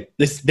 okay,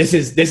 this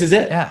is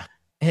it. Yeah.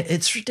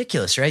 It's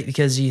ridiculous, right?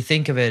 Because you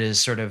think of it as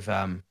sort of,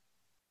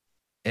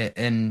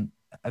 and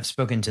I've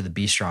spoken to the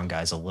B Strong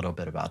guys a little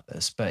bit about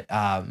this, but,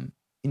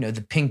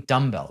 the pink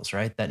dumbbells,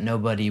 right? That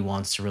nobody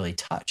wants to really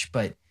touch,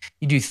 but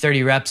you do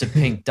 30 reps of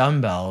pink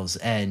dumbbells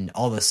and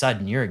all of a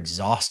sudden you're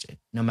exhausted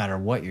no matter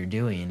what you're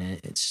doing.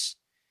 And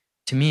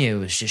to me, it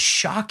was just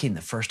shocking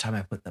the first time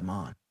I put them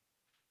on.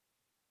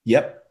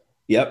 Yep.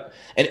 Yep.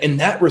 And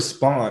that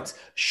response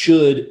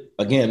should,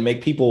 again,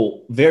 make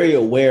people very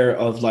aware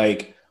of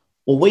like,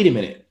 well, wait a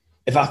minute.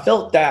 If I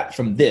felt that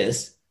from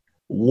this,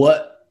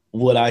 what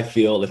would I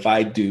feel if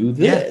I do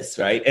this?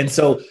 Yeah. Right. And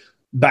so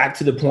back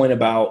to the point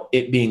about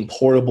it being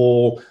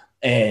portable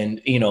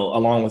and, you know,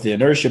 along with the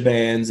inertia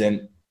bands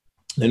and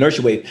the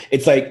inertia wave,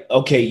 it's like,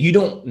 okay, you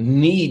don't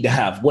need to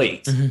have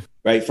weights,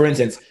 right? For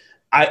instance,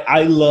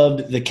 I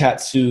loved the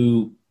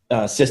Katsu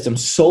system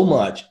so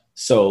much.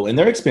 So, and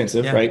they're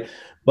expensive, right?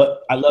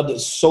 But I loved it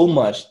so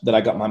much that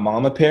I got my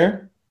mom a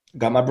pair,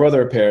 got my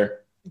brother a pair,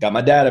 got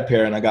my dad a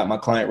pair, and I got my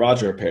client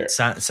Roger a pair.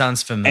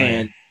 Sounds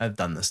familiar. And I've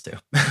done this too.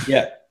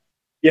 Yeah.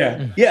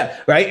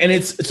 Right. And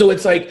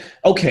it's like,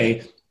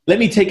 okay, let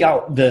me take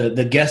out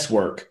the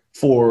guesswork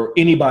for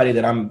anybody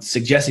that I'm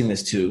suggesting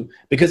this to,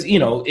 because, you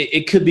know,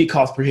 it could be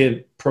cost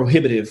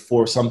prohibitive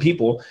for some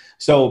people.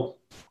 So,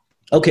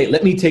 okay,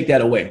 let me take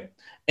that away.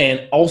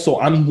 And also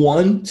I'm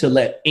one to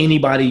let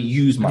anybody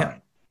use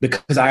mine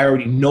because I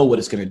already know what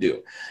it's going to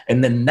do.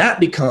 And then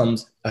that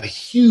becomes a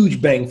huge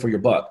bang for your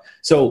buck.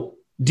 So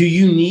do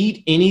you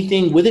need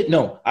anything with it?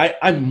 No,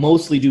 I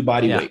mostly do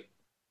body weight,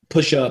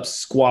 push-ups,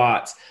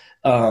 squats,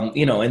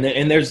 you know,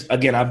 and there's,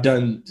 again, I've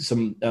done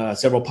some,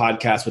 several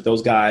podcasts with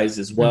those guys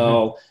as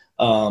well.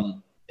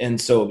 And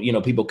so, you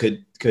know, people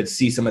could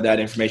see some of that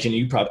information.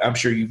 I'm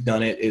sure you've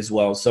done it as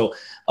well. So,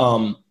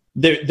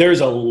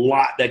 there's a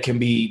lot that can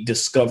be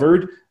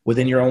discovered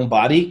within your own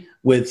body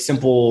with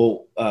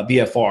simple,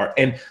 BFR.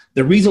 And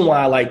the reason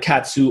why I like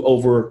Katsu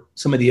over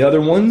some of the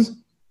other ones,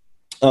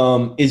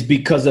 is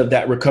because of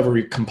that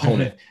recovery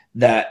component,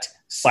 that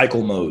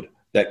cycle mode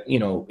that, you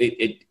know,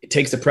 it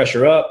takes the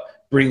pressure up,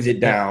 brings it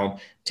down,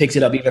 takes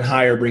it up even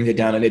higher, brings it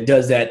down. And it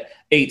does that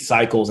 8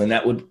 cycles, and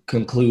that would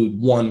conclude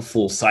 1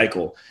 full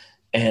cycle.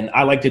 And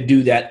I like to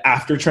do that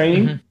after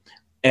training.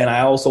 And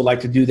I also like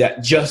to do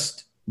that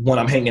just when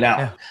I'm hanging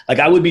out. Like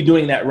I would be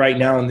doing that right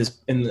now on this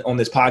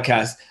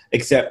podcast,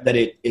 except that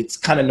it's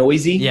kind of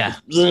noisy.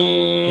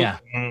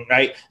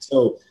 Right.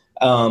 So,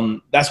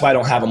 that's why I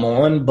don't have them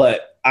on,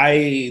 but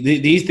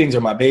these things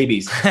are my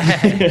babies.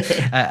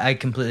 I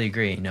completely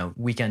agree. You know,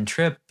 weekend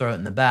trip, throw it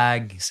in the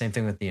bag. Same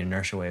thing with the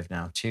inertia wave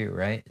now too,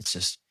 right? It's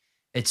just,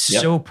 it's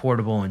so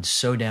portable and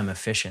so damn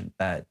efficient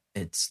that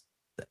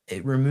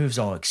it removes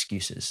all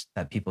excuses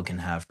that people can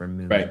have for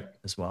movement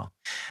as well.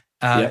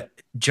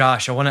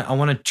 Josh, I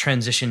want to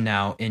transition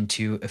now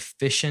into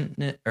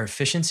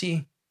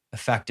efficiency,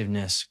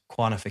 effectiveness,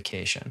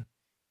 quantification.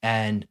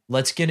 And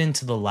let's get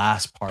into the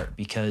last part,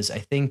 because I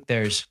think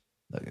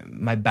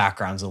my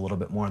background's a little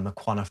bit more on the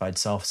quantified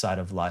self side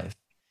of life.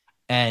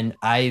 And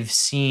I've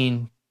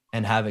seen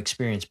and have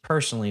experienced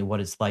personally what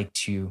it's like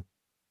to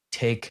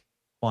take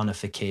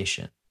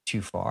quantification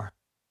too far.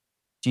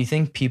 Do you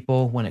think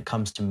people, when it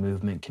comes to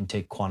movement, can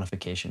take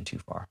quantification too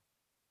far?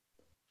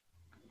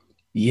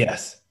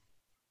 Yes.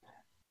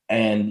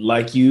 And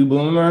like you,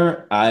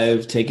 Boomer,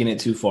 I've taken it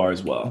too far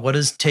as well. What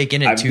does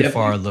taking it too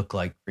far look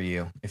like for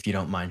you, if you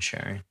don't mind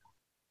sharing?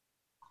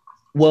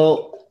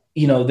 Well,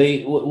 you know,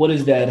 what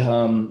is that?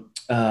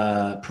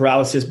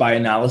 Paralysis by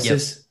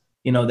analysis,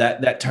 you know,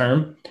 that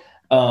term.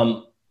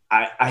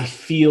 I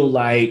feel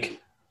like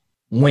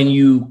when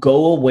you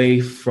go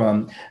away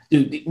from,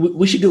 dude,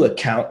 we should do a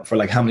count for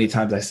like how many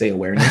times I say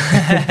awareness.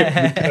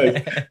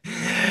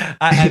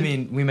 I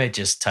mean, we might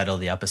just title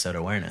the episode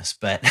awareness,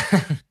 but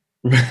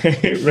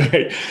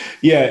right.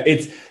 Yeah.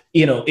 It's,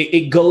 you know,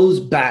 it goes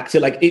back to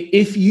like,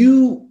 if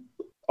you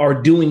are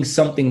doing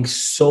something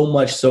so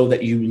much so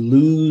that you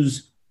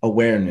lose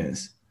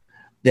awareness,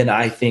 then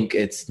I think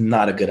it's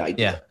not a good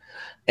idea.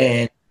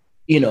 And,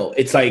 you know,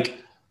 it's like,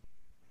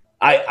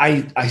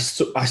 I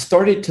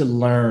started to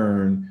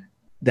learn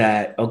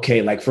that,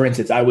 okay, like for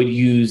instance, I would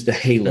use the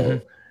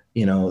halo,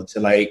 you know, to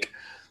like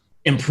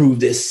improve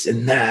this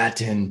and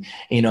that. And,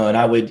 you know, and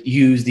I would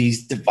use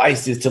these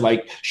devices to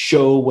like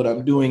show what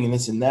I'm doing and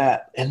this and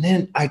that. And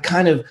then I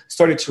kind of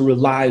started to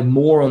rely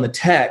more on the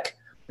tech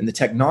and the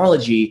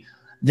technology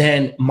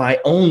than my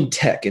own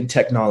tech and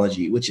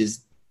technology, which is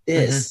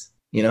this,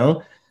 you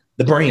know,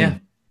 the brain.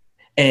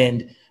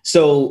 And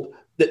so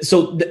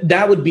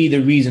that would be the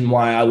reason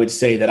why I would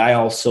say that I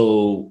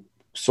also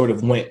sort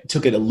of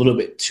took it a little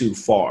bit too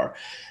far.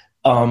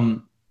 Do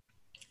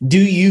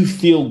you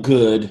feel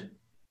good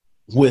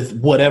with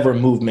whatever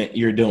movement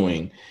you're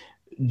doing?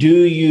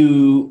 Do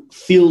you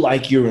feel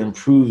like you're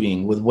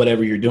improving with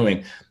whatever you're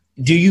doing?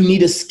 Do you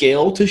need a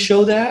scale to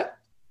show that?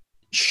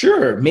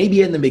 Sure.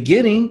 Maybe in the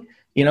beginning,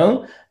 you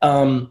know,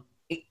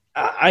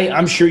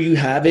 I'm sure you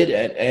have it,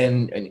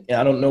 and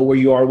I don't know where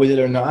you are with it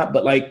or not,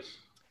 but like,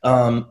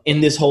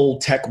 in this whole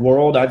tech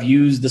world, I've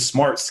used the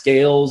smart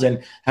scales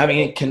and having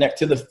it connect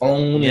to the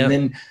phone. And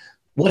then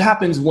what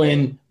happens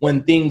when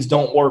things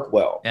don't work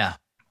well? Then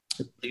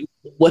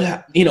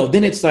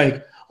it's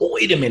like, oh,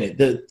 wait a minute,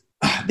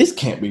 this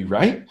can't be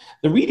right.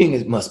 The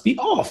reading must be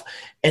off.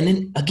 And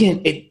then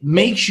again, it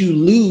makes you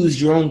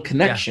lose your own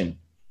connection,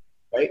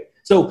 right?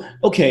 So,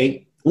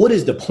 okay, what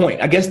is the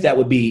point? I guess that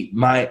would be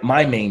my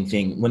main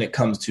thing when it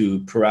comes to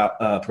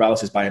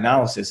paralysis by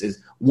analysis is,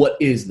 what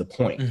is the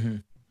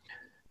point?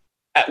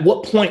 at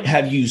what point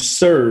have you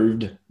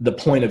served the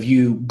point of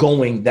you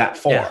going that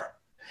far? Yeah.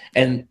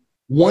 And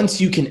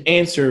once you can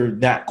answer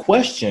that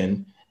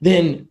question,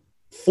 then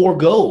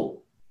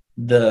forego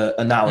the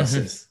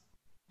analysis.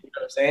 You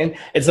know what I'm saying?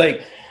 It's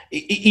like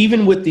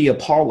even with the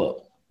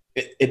Apollo,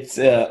 it's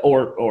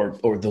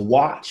or the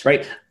watch,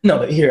 right? No,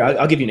 but here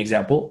I'll give you an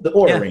example. The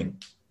Oura Ring.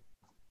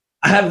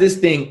 I have this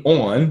thing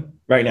on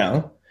right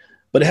now,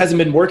 but it hasn't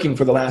been working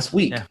for the last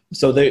week. Yeah.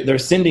 So they're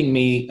sending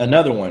me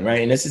another one,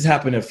 right? And this has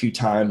happened a few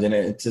times, and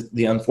it's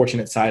the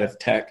unfortunate side of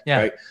tech,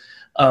 right?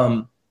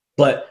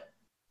 But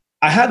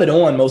I have it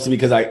on mostly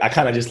because I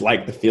kind of just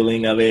like the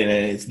feeling of it,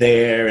 and it's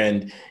there,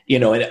 and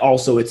and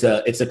also it's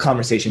a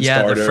conversation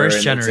starter. Yeah, the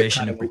first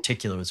generation in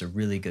particular was a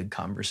really good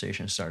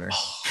conversation starter.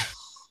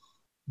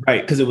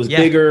 Right, because it was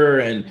bigger,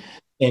 and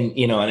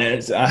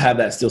I have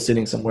that still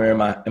sitting somewhere in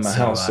my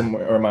house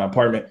somewhere, or my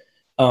apartment.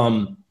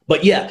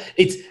 But yeah,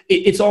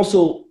 it's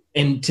also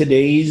in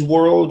today's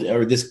world,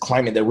 or this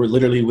climate that we're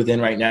literally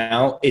within right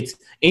now. It's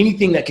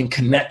anything that can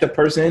connect a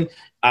person.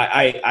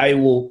 I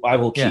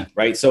will keep,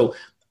 right. So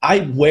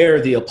I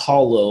wear the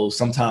Apollo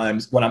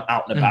sometimes when I'm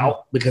out and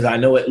about because I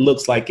know it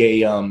looks like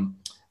a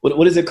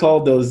what is it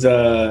called? Those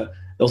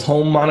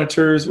home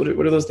monitors. What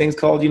are those things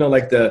called?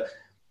 Like the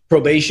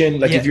probation,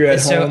 like if you're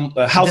at home,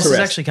 house arrest. This is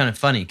actually kind of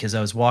funny because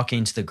I was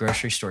walking to the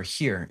grocery store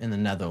here in the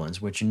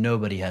Netherlands, which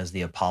nobody has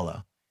the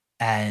Apollo,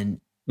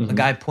 and a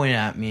guy pointed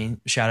at me,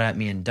 shouted at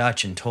me in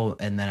Dutch, and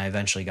then I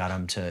eventually got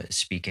him to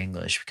speak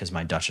English because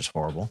my Dutch is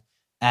horrible.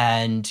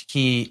 And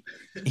he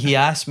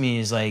asked me,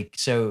 he's like,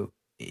 so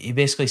he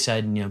basically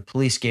said,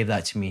 police gave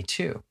that to me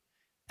too.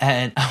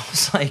 And I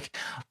was like,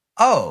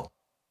 oh,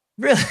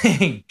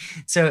 really?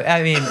 So,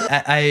 I mean,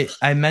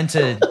 I meant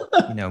to,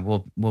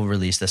 we'll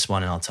release this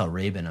one and I'll tell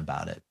Rabin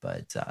about it.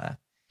 But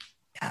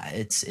yeah,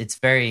 it's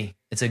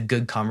a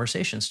good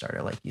conversation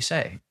starter, like you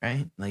say,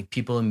 right? Like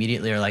people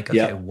immediately are like,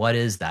 okay, what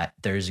is that?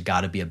 There's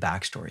got to be a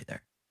backstory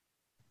there.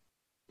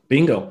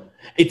 Bingo.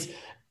 It's,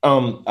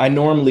 I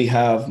normally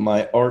have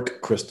my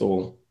ARC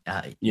crystal.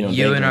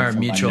 You and our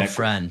mutual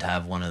friend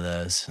have one of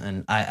those,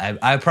 and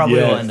I probably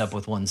will end up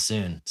with one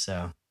soon.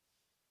 So,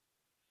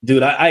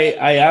 dude,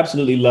 I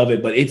absolutely love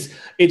it, but it's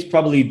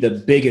probably the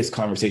biggest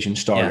conversation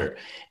starter.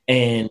 Yeah.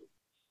 And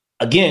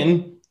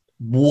again,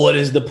 what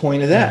is the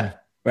point of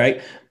that,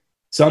 right?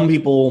 Some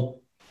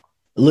people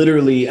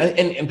literally,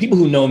 and people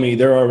who know me,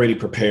 they're already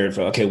prepared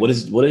for, okay, what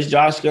is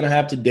Josh going to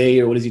have today,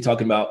 or what is he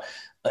talking about?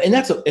 And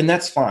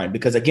that's fine,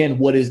 because again,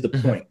 what is the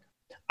point?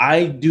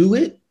 I do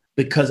it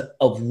because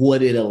of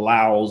what it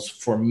allows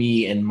for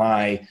me and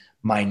my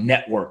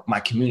network, my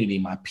community,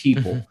 my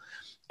people.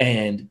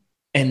 And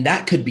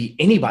that could be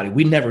anybody.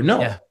 We never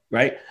know,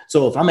 right?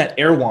 So if I'm at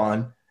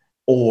Erewhon,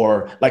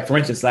 or like, for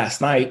instance, last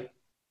night,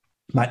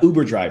 my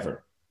Uber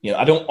driver,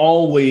 I don't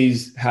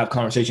always have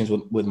conversations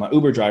with my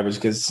Uber drivers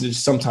because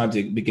sometimes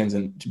it begins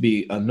to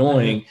be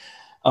annoying.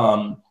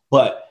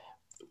 But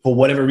for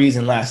whatever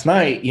reason last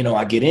night,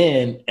 I get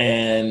in,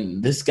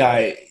 and this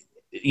guy,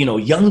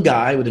 young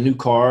guy with a new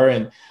car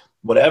and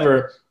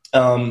whatever,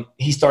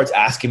 he starts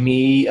asking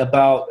me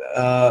about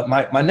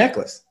my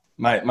necklace,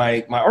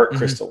 my art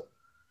crystal.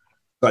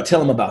 So I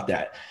tell him about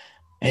that,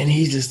 and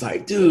he's just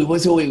like, dude,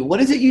 what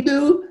is it you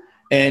do?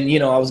 And,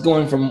 I was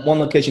going from one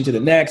location to the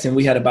next, and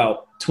we had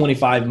about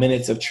 25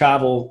 minutes of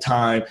travel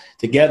time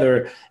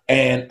together.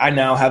 And I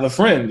now have a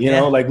friend,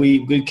 like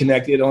we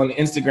connected on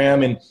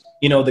Instagram, and,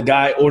 the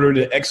guy ordered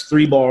an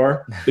X3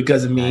 bar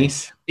because of me.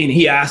 Nice. And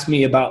he asked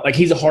me about, like,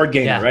 he's a hard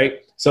gainer,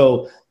 right?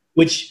 So,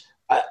 which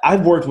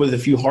I've worked with a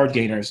few hard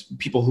gainers,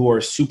 people who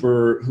are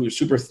super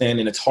thin,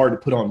 and it's hard to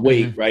put on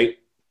weight, right?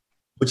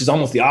 Which is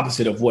almost the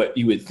opposite of what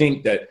you would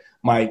think that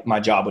my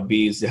job would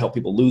be, is to help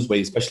people lose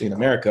weight, especially in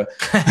America.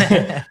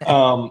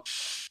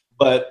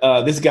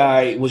 But this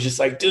guy was just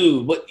like,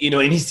 dude, what,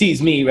 and he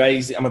sees me,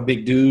 right? I'm a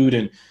big dude.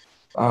 And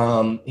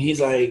he's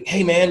like,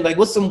 hey man, like,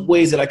 what's some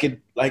ways that I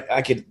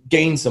could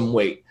gain some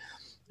weight?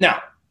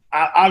 Now,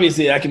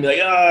 obviously I can be like,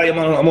 I'm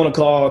on a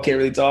call, I can't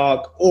really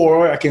talk.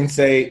 Or I can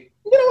say,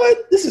 you know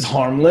what, this is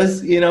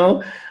harmless.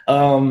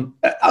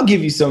 I'll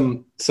give you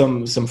some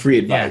free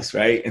advice.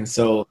 Right. And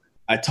so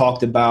I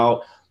talked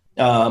about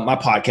my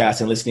podcast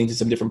and listening to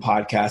some different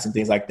podcasts and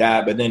things like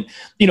that. But then,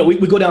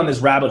 we go down this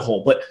rabbit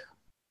hole. But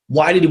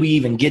why did we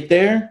even get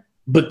there?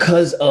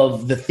 Because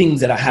of the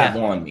things that I have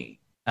on me.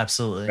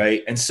 Absolutely.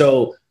 Right. And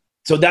so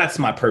that's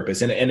my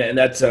purpose. And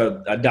that's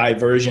a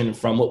diversion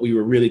from what we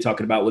were really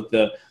talking about with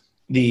the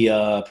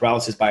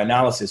paralysis by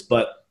analysis.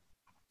 But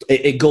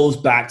it goes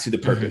back to the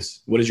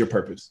purpose. What is your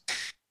purpose?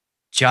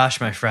 Josh,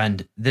 my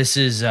friend, this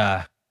is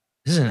an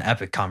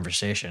epic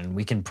conversation.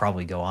 We can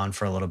probably go on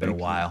for a little bit of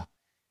while.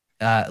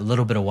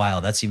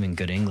 That's even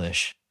good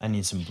English. I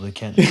need some Blue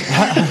Kent.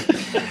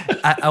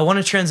 I want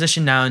to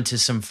transition now into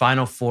some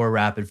final 4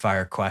 rapid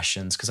fire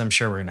questions, because I'm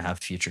sure we're going to have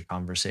future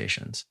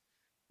conversations.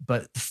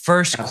 But the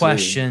first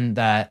question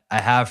that I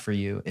have for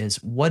you is,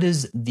 what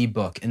is the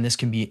book, and this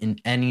can be in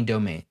any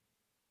domain,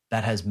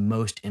 that has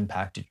most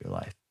impacted your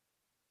life?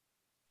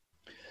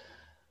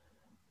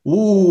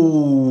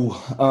 Ooh,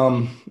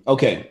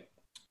 okay.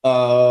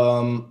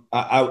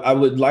 I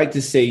would like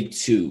to say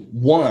two.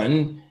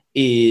 One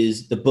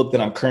is the book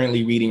that I'm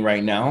currently reading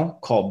right now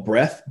called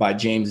Breath by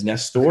James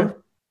Nestor.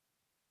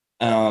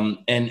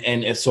 Okay.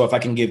 If I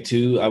can give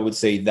two, I would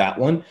say that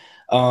one.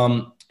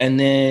 And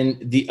then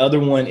the other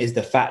one is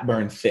The Fat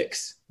Burn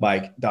Fix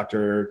by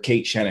Dr.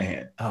 Kate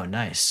Shanahan. Oh,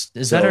 nice.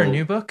 Is that her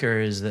new book, or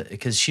is that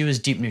because she was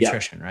Deep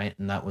Nutrition, right?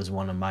 And that was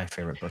one of my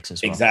favorite books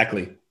as well.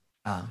 Exactly.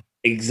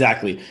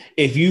 Exactly.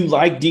 If you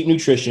like Deep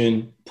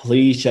Nutrition,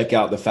 please check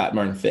out The Fat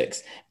Burn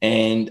Fix.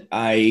 And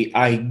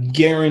I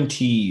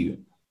guarantee you,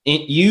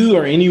 you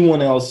or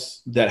anyone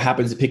else that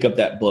happens to pick up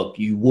that book,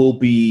 you will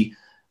be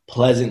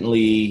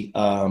pleasantly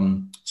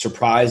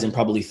surprised and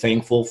probably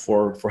thankful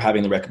for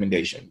having the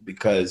recommendation,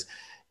 because,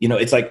 you know,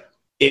 it's like,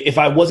 if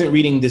I wasn't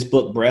reading this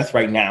book Breath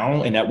right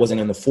now, and that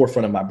wasn't in the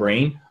forefront of my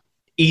brain,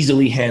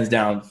 easily hands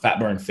down Fat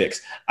Burn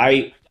Fix.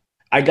 I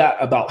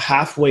got about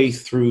halfway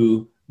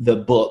through the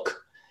book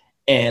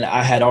and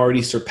I had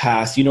already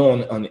surpassed, you know,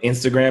 on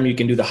Instagram, you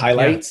can do the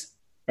highlights,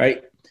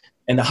 right?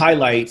 And the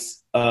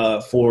highlights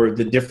for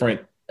the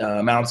different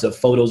amounts of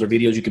photos or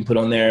videos you can put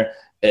on there,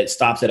 it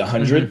stops at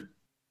 100. Mm-hmm.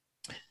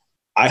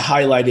 I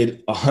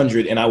highlighted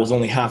 100 and I was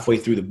only halfway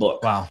through the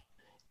book. Wow.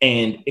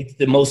 And it's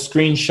the most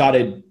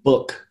screenshotted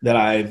book that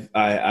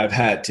I've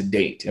had to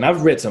date. And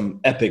I've read some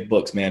epic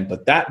books, man,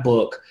 but that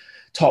book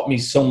taught me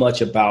so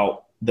much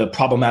about the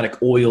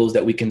problematic oils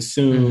that we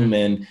consume,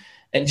 mm-hmm.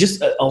 and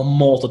just a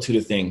multitude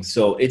of things.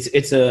 So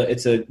it's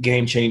a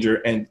game changer,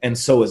 and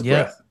so is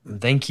Breath.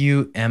 Thank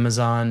you,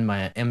 Amazon.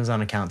 My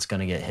Amazon account's going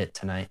to get hit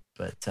tonight,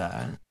 but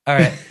all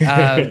right.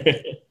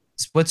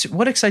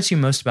 What excites you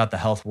most about the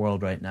health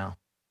world right now?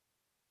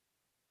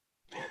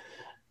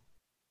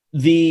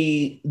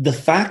 The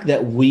fact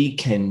that we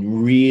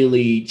can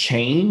really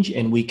change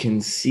and we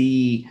can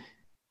see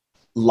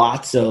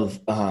lots of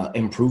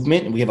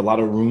improvement, and we have a lot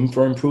of room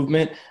for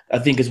improvement, I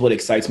think is what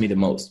excites me the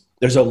most.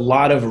 There's a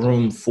lot of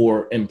room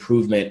for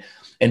improvement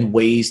and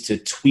ways to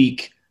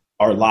tweak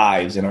our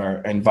lives and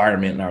our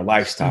environment and our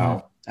lifestyle.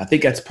 Mm-hmm. I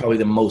think that's probably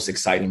the most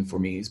exciting for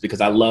me, is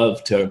because I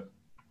love to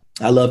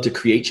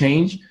create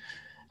change.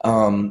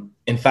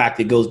 In fact,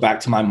 it goes back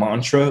to my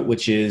mantra,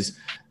 which is,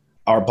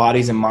 our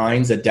bodies and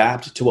minds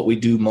adapt to what we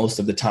do most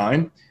of the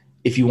time.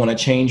 If you want to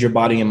change your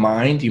body and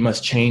mind, you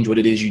must change what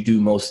it is you do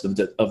most of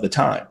the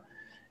time.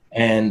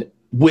 And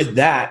with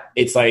that,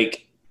 it's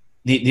like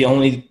the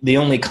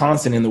only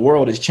constant in the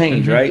world is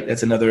change, mm-hmm. right?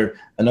 That's another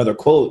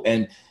quote.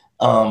 And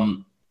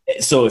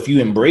so if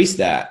you embrace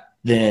that,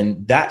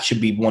 then that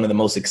should be one of the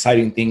most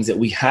exciting things that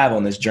we have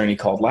on this journey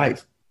called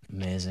life.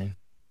 Amazing.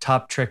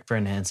 Top trick for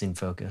enhancing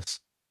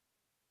focus.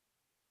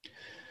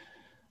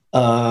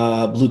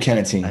 Blue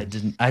Cannatine.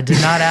 I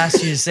did not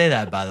ask you to say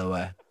that, by the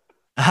way.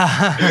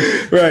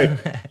 Right.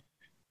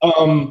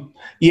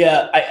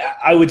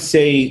 I would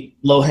say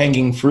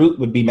low-hanging fruit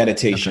would be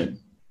meditation.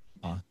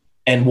 Okay.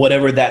 And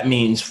whatever that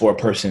means for a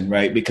person,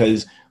 right?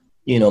 Because,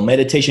 you know,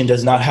 meditation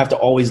does not have to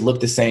always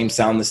look the same,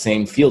 sound the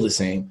same, feel the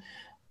same.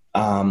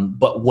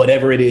 But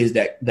whatever it is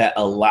that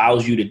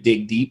allows you to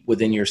dig deep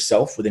within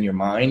yourself, within your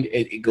mind,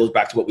 it goes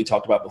back to what we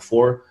talked about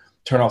before.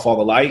 Turn off all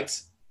the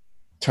lights,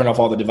 turn off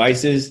all the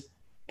devices,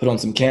 put on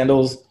some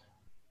candles,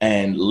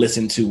 and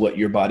listen to what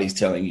your body's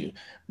telling you.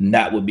 And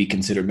that would be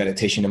considered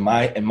meditation in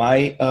my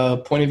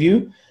point of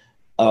view.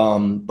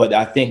 But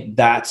I think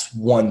that's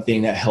one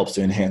thing that helps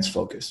to enhance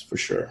focus for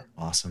sure.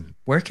 Awesome.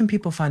 Where can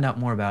people find out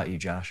more about you,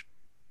 Josh?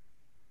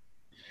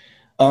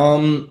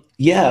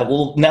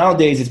 Well,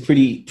 nowadays it's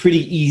pretty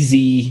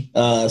easy.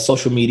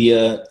 Social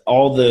media,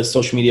 all the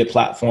social media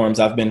platforms,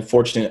 I've been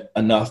fortunate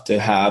enough to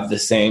have the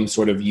same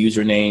sort of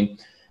username,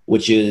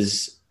 which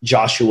is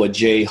Joshua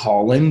J.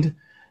 Holland.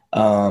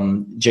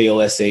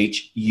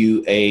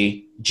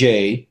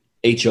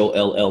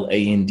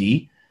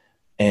 JOSHUAJHOLLAND.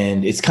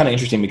 And it's kind of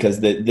interesting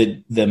because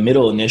the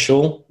middle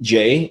initial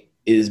J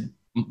is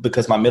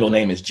because my middle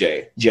name is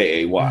Jay,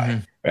 mm-hmm.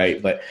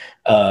 right? But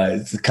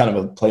it's kind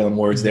of a play on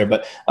words mm-hmm. there.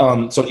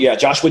 But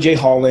Joshua J.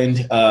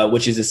 Holland,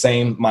 which is the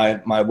same.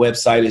 My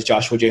website is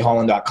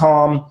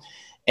joshuajholland.com.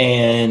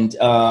 And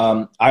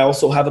I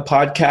also have a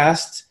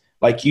podcast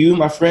like you,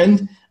 my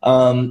friend.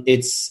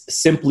 It's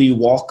Simply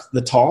Walk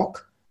the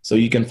Talk. So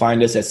you can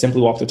find us at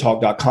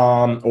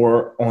simplywalkthetalk.com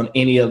or on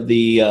any of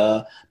the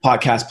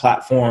podcast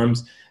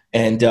platforms.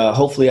 And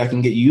hopefully I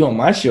can get you on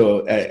my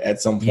show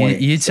at some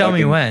point. You tell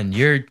me when.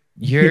 You're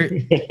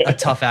a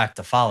tough act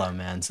to follow,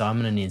 man. So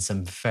I'm going to need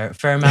some fair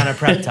amount of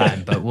prep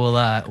time, but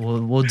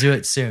we'll do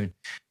it soon.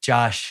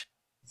 Josh,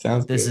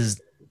 this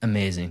is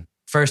amazing.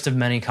 First of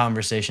many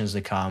conversations to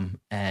come.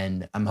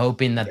 And I'm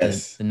hoping that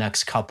the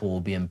next couple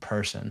will be in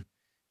person,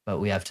 but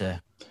we have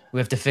to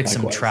fix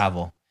some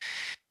travel.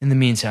 In the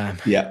meantime,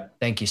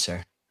 thank you,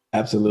 sir.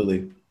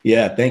 Absolutely.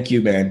 Yeah, thank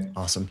you, man.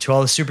 Awesome. To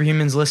all the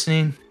superhumans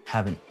listening,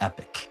 have an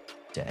epic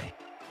day.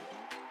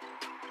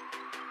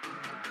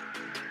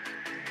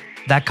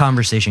 That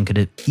conversation could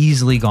have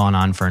easily gone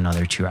on for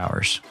another 2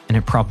 hours, and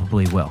it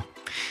probably will.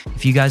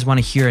 If you guys want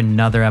to hear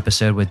another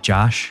episode with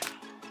Josh,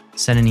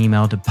 send an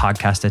email to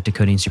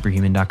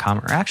podcast@decodingsuperhuman.com,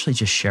 or actually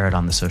just share it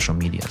on the social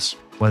medias.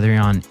 Whether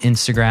you're on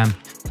Instagram,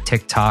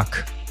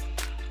 TikTok,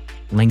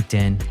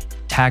 LinkedIn,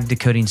 tag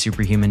Decoding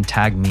Superhuman,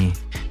 tag me,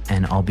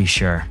 and I'll be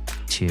sure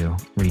to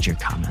read your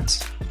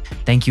comments.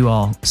 Thank you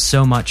all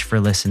so much for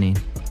listening,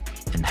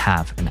 and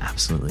have an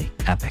absolutely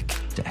epic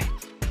day.